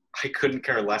couldn't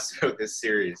care less about this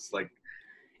series.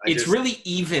 It's really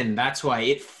even. That's why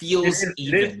it feels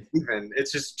even. It is even.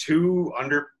 It's just two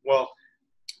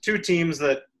teams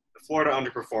that Florida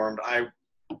underperformed.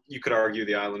 You could argue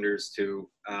the Islanders too.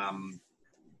 I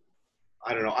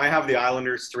don't know. I have the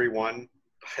Islanders 3-1,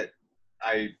 but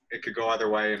it could go either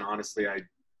way, and honestly, I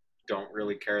don't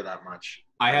really care that much.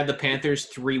 I had the Panthers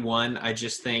 3-1. I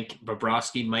just think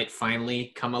Bobrovsky might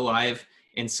finally come alive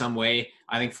in some way.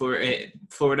 I think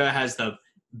Florida has the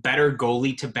better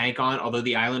goalie to bank on, although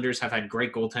the Islanders have had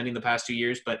great goaltending the past 2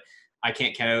 years, but I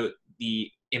can't count out the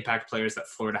impact players that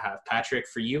Florida have. Patrick,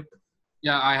 for you?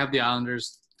 Yeah, I have the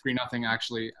Islanders 3-0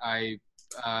 actually. I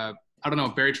don't know.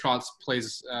 Barry Trotz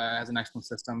has an excellent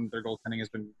system. Their goaltending has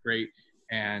been great,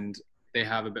 and they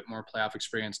have a bit more playoff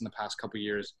experience in the past couple of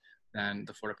years than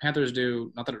the Florida Panthers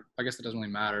do. Not that I guess it doesn't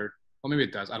really matter. Well, maybe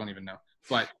it does. I don't even know.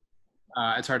 But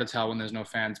it's hard to tell when there's no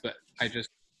fans. But I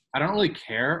don't really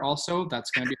care. Also,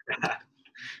 that's going to be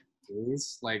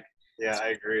days. Yeah, I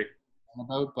agree.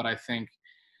 But I think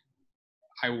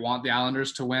I want the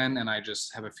Islanders to win, and I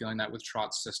just have a feeling that with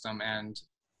Trotz's system and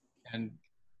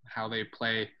how they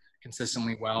play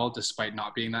consistently well, despite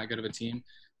not being that good of a team,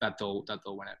 that they'll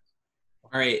win it.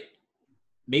 All right.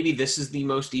 Maybe this is the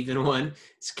most even one.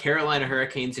 It's Carolina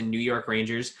Hurricanes and New York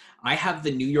Rangers. I have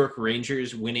the New York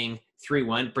Rangers winning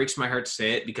 3-1. Breaks my heart to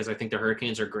say it because I think the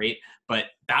Hurricanes are great, but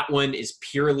that one is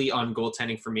purely on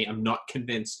goaltending for me. I'm not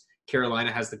convinced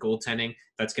Carolina has the goaltending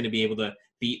that's going to be able to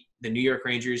beat the New York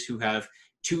Rangers, who have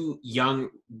 2 young,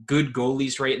 good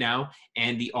goalies right now,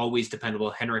 and the always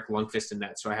dependable Henrik Lundqvist in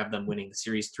net. So I have them winning the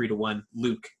series 3-1.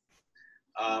 Luke?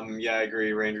 Yeah, I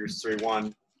agree. Rangers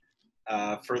 3-1.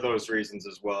 For those reasons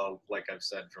as well, like I've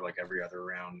said for every other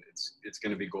round, it's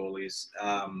going to be goalies.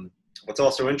 What's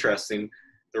also interesting,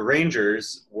 the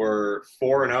Rangers were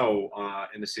 4-0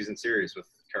 in the season series with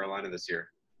Carolina this year.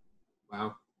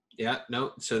 Wow. Yeah,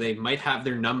 no, so they might have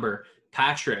their number.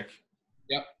 Patrick?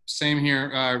 Yep, same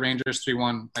here. Rangers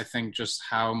 3-1. I think just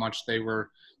how much they were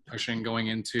pushing going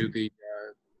into the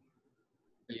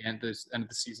end of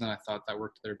the season, I thought that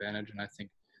worked to their advantage, and I think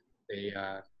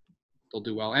they'll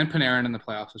do well. And Panarin in the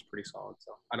playoffs was pretty solid,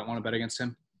 so I don't want to bet against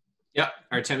him. Yep,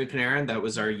 Artemi Panarin, that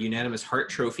was our unanimous Hart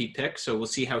Trophy pick, so we'll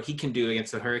see how he can do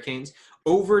against the Hurricanes.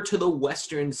 Over to the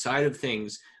western side of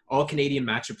things, all-Canadian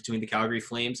matchup between the Calgary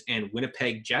Flames and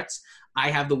Winnipeg Jets.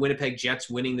 I have the Winnipeg Jets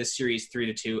winning this series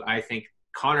 3-2. I think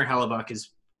Connor Hellebuyck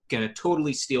is going to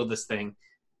totally steal this thing.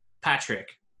 Patrick?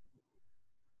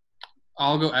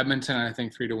 I'll go Edmonton, I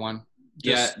think 3-1.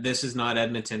 Just, this is not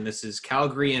Edmonton. This is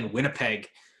Calgary and Winnipeg.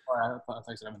 I thought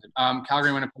you said Edmonton. Calgary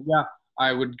and Winnipeg. Yeah,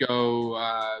 I would go.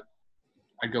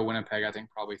 I'd go Winnipeg. I think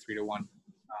probably 3-1.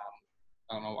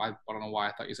 I don't know. I don't know why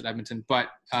I thought you said Edmonton, but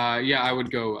yeah,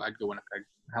 I'd go Winnipeg.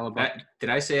 Haliburton. Did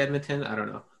I say Edmonton? I don't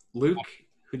know. Luke,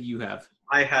 who do you have?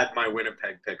 I had my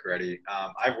Winnipeg pick ready.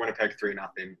 I have Winnipeg 3-0.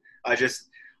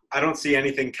 I don't see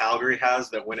anything Calgary has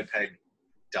that Winnipeg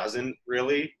doesn't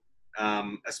really,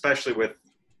 especially with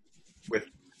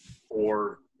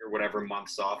 4 or whatever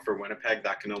months off for Winnipeg.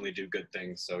 That can only do good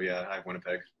things. So yeah, I have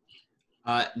Winnipeg.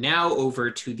 Now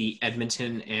over to the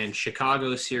Edmonton and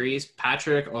Chicago series.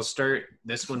 Patrick, I'll start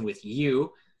this one with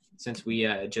you since we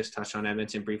just touched on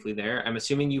Edmonton briefly there. I'm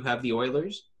assuming you have the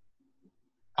Oilers?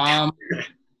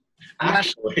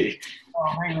 Actually. Oh,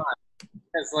 hang on.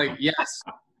 It's like, yes.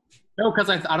 No, because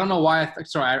I don't know why.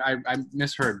 I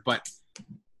misheard. But,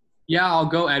 yeah, I'll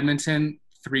go Edmonton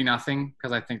 3-0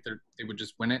 because I think they would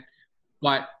just win it.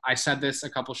 But I said this a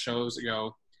couple shows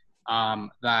ago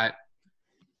that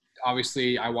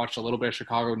obviously I watched a little bit of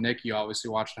Chicago. Nick, you obviously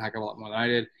watched a heck of a lot more than I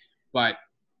did. But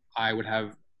I would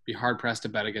be hard-pressed to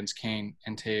bet against Kane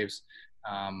and Taves.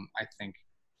 I think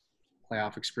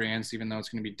playoff experience, even though it's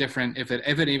going to be different. If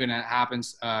it even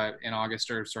happens in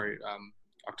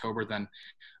October, then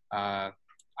I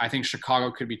think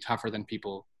Chicago could be tougher than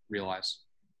people realize.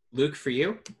 Luke, for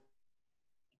you?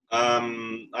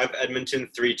 I have Edmonton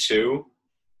 3-2.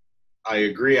 I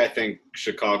agree. I think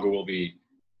Chicago will be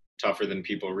tougher than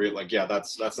people realize. Like, yeah,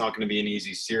 that's not going to be an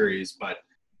easy series, but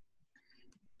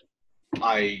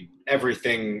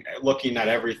looking at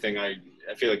everything, I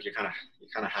feel like you kind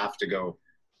of have to go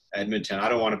Edmonton. I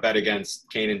don't want to bet against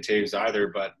Kane and Taves either,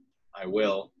 but I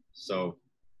will. So,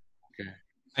 okay.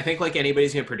 I think like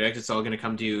anybody's going to predict, it's all going to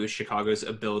come to Chicago's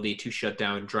ability to shut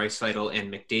down Draisaitl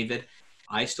and McDavid.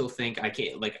 I still think I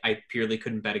purely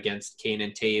couldn't bet against Kane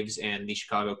and Taves and the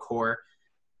Chicago core.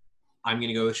 I'm going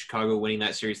to go with Chicago winning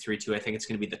that series 3-2. I think it's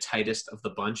going to be the tightest of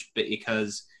the bunch, but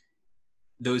because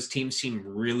those teams seem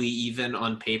really even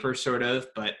on paper, sort of,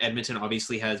 but Edmonton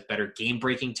obviously has better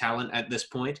game-breaking talent at this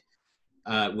point.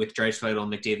 With Draisaitl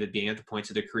and McDavid being at the points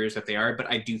of their careers that they are, but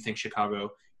I do think Chicago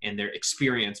and their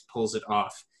experience pulls it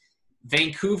off.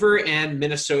 Vancouver and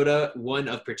Minnesota, one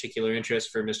of particular interest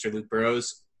for Mr. Luke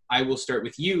Burrows. I will start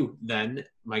with you then,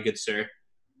 my good sir.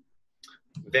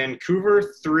 Vancouver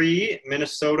 3,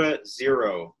 Minnesota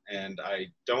 0, and I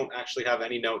don't actually have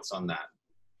any notes on that.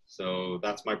 So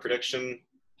that's my prediction,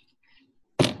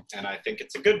 and I think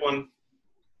it's a good one.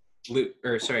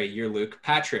 You're Luke.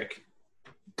 Patrick.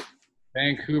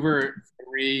 Vancouver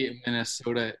 3,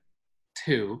 Minnesota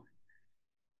 2.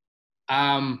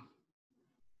 I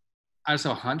just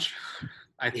have a hunch.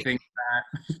 I think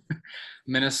that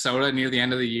Minnesota near the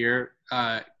end of the year,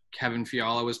 Kevin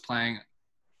Fiala was playing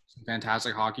some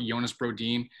fantastic hockey. Jonas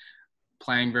Brodin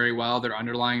playing very well. Their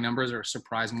underlying numbers are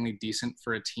surprisingly decent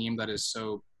for a team that is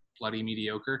so bloody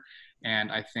mediocre.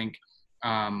 And I think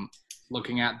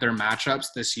looking at their matchups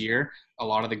this year, a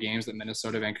lot of the games that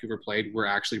Minnesota, Vancouver played were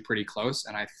actually pretty close.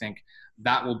 And I think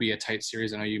that will be a tight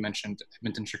series. I know you mentioned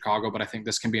Edmonton, Chicago, but I think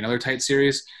this can be another tight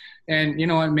series. And you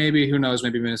know what? Who knows?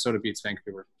 Maybe Minnesota beats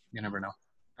Vancouver. You never know.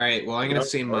 All right. Well, I'm going to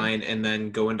say mine and then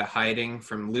go into hiding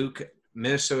from Luke.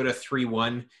 Minnesota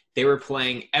 3-1. They were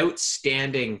playing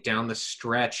outstanding down the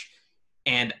stretch.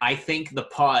 And I think the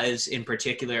pause in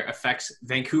particular affects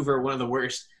Vancouver, one of the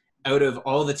worst out of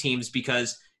all the teams,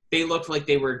 because they looked like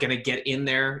they were going to get in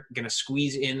there, going to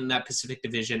squeeze in that Pacific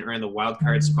Division or in the wild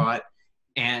card spot.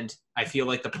 And I feel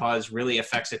like the pause really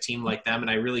affects a team like them, and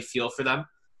I really feel for them.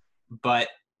 But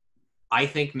I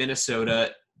think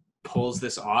Minnesota pulls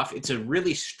this off. It's a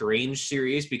really strange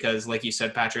series because, like you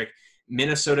said, Patrick,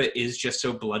 Minnesota is just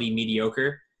so bloody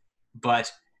mediocre. But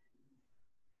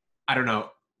I don't know.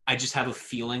 I just have a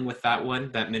feeling with that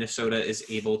one that Minnesota is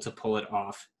able to pull it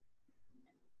off.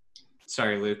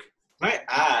 Sorry, Luke. I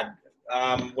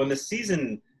add, when the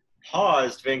season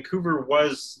paused, Vancouver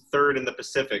was third in the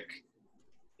Pacific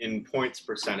in points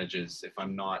percentages, if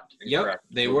I'm not incorrect.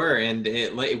 Yep, they were. And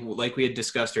like we had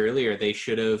discussed earlier, they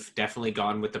should have definitely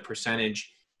gone with the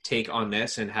percentage take on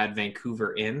this and had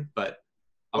Vancouver in. But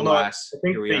alas,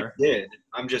 here we are. Did.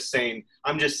 I'm just saying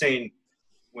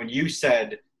when you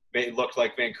said it looked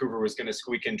like Vancouver was going to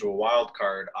squeak into a wild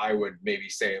card, I would maybe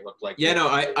say it looked like. Yeah, no,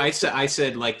 I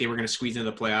said like they were going to squeeze into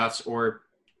the playoffs or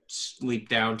sleep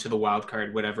down to the wild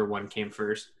card, whatever one came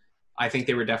first. I think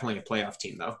they were definitely a playoff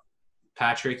team, though.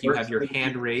 Patrick, you have your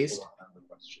hand raised.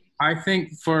 I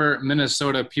think for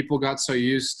Minnesota, people got so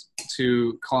used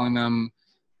to calling them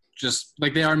just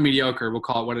like they are mediocre. We'll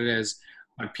call it what it is.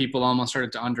 But people almost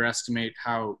started to underestimate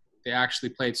how they actually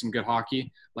played some good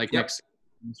hockey. Like Yep.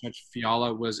 Nick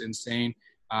Fiala was insane.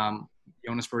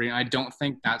 Jonas Brodin. I don't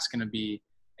think that's going to be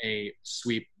a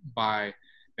sweep by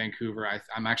Vancouver.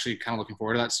 I'm actually kind of looking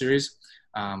forward to that series.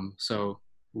 So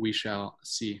we shall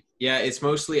see. Yeah, it's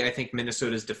mostly, I think,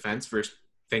 Minnesota's defense versus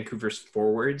Vancouver's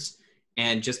forwards.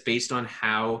 And just based on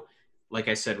how, like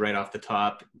I said right off the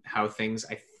top, how things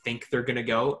I think they're going to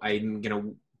go, I'm going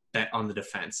to bet on the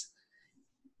defense.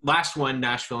 Last one,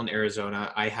 Nashville and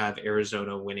Arizona. I have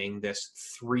Arizona winning this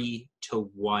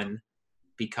 3-1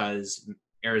 because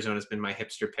Arizona's been my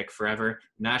hipster pick forever.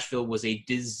 Nashville was a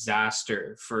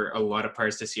disaster for a lot of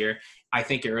parts this year. I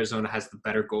think Arizona has the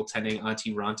better goaltending.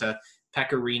 Antti Ranta,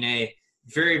 Pekka Rinne,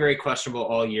 very, very questionable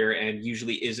all year and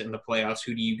usually is in the playoffs.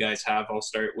 Who do you guys have? I'll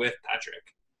start with Patrick.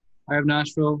 I have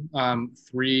Nashville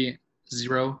 3-0.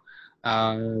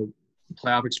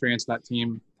 Playoff experience that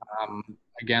team.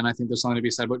 Again, I think there's something to be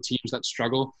said about teams that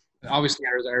struggle. Obviously,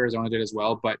 Arizona did as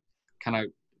well, but kind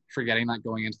of forgetting that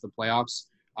going into the playoffs.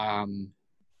 I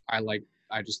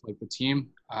just like the team.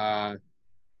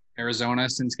 Arizona,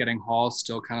 since getting Hall,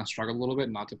 still kind of struggled a little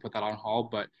bit. Not to put that on Hall,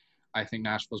 but I think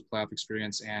Nashville's playoff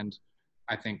experience and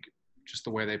I think just the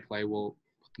way they play will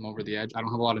put them over the edge. I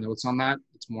don't have a lot of notes on that.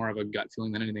 It's more of a gut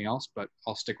feeling than anything else, but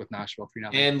I'll stick with Nashville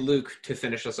 3-0. And Luke, to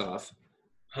finish us off.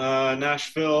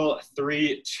 Nashville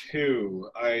 3-2.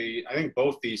 I think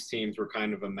both these teams were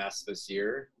kind of a mess this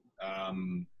year,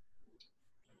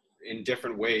 in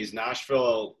different ways.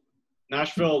 Nashville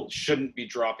shouldn't be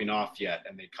dropping off yet,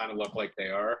 and they kind of look like they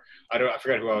are. I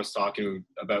forget who I was talking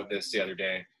about this the other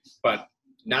day, but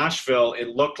Nashville, it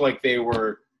looked like they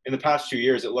were in the past 2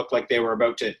 years. It looked like they were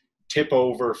about to tip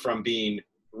over from being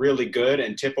really good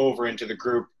and tip over into the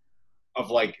group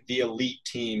of like the elite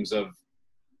teams of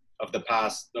the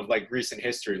past, of like recent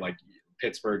history, like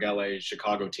Pittsburgh, LA,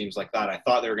 Chicago, teams like that. I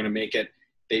thought they were going to make it.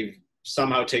 They've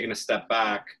somehow taken a step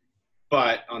back.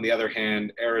 But on the other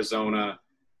hand, Arizona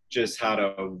just had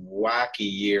a wacky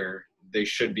year. They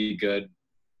should be good.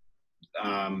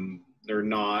 They're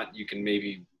not. You can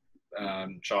maybe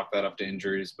chalk that up to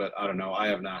injuries, but I don't know. I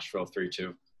have Nashville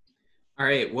 3-2. All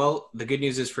right. Well, the good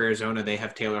news is for Arizona, they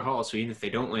have Taylor Hall. So even if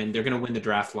they don't win, they're going to win the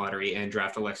draft lottery and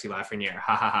draft Alexi Lafreniere.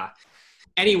 Ha ha ha.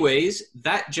 Anyways,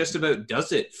 that just about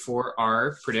does it for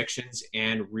our predictions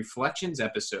and reflections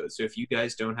episode. So if you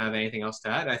guys don't have anything else to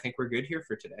add, I think we're good here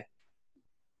for today.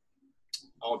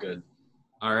 All good.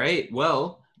 All right.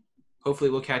 Well, hopefully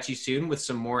we'll catch you soon with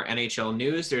some more NHL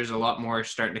news. There's a lot more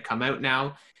starting to come out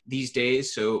now these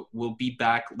days. So we'll be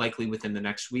back likely within the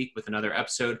next week with another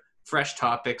episode. Fresh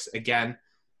topics. Again,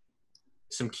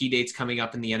 some key dates coming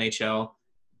up in the NHL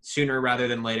sooner rather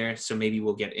than later. So maybe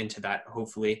we'll get into that,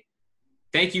 hopefully.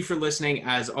 Thank you for listening.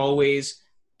 As always,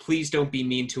 please don't be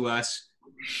mean to us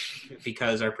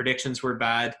because our predictions were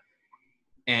bad.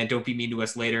 And don't be mean to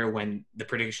us later when the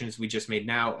predictions we just made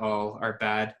now all are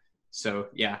bad. So,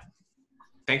 yeah.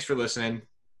 Thanks for listening.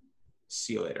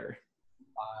 See you later.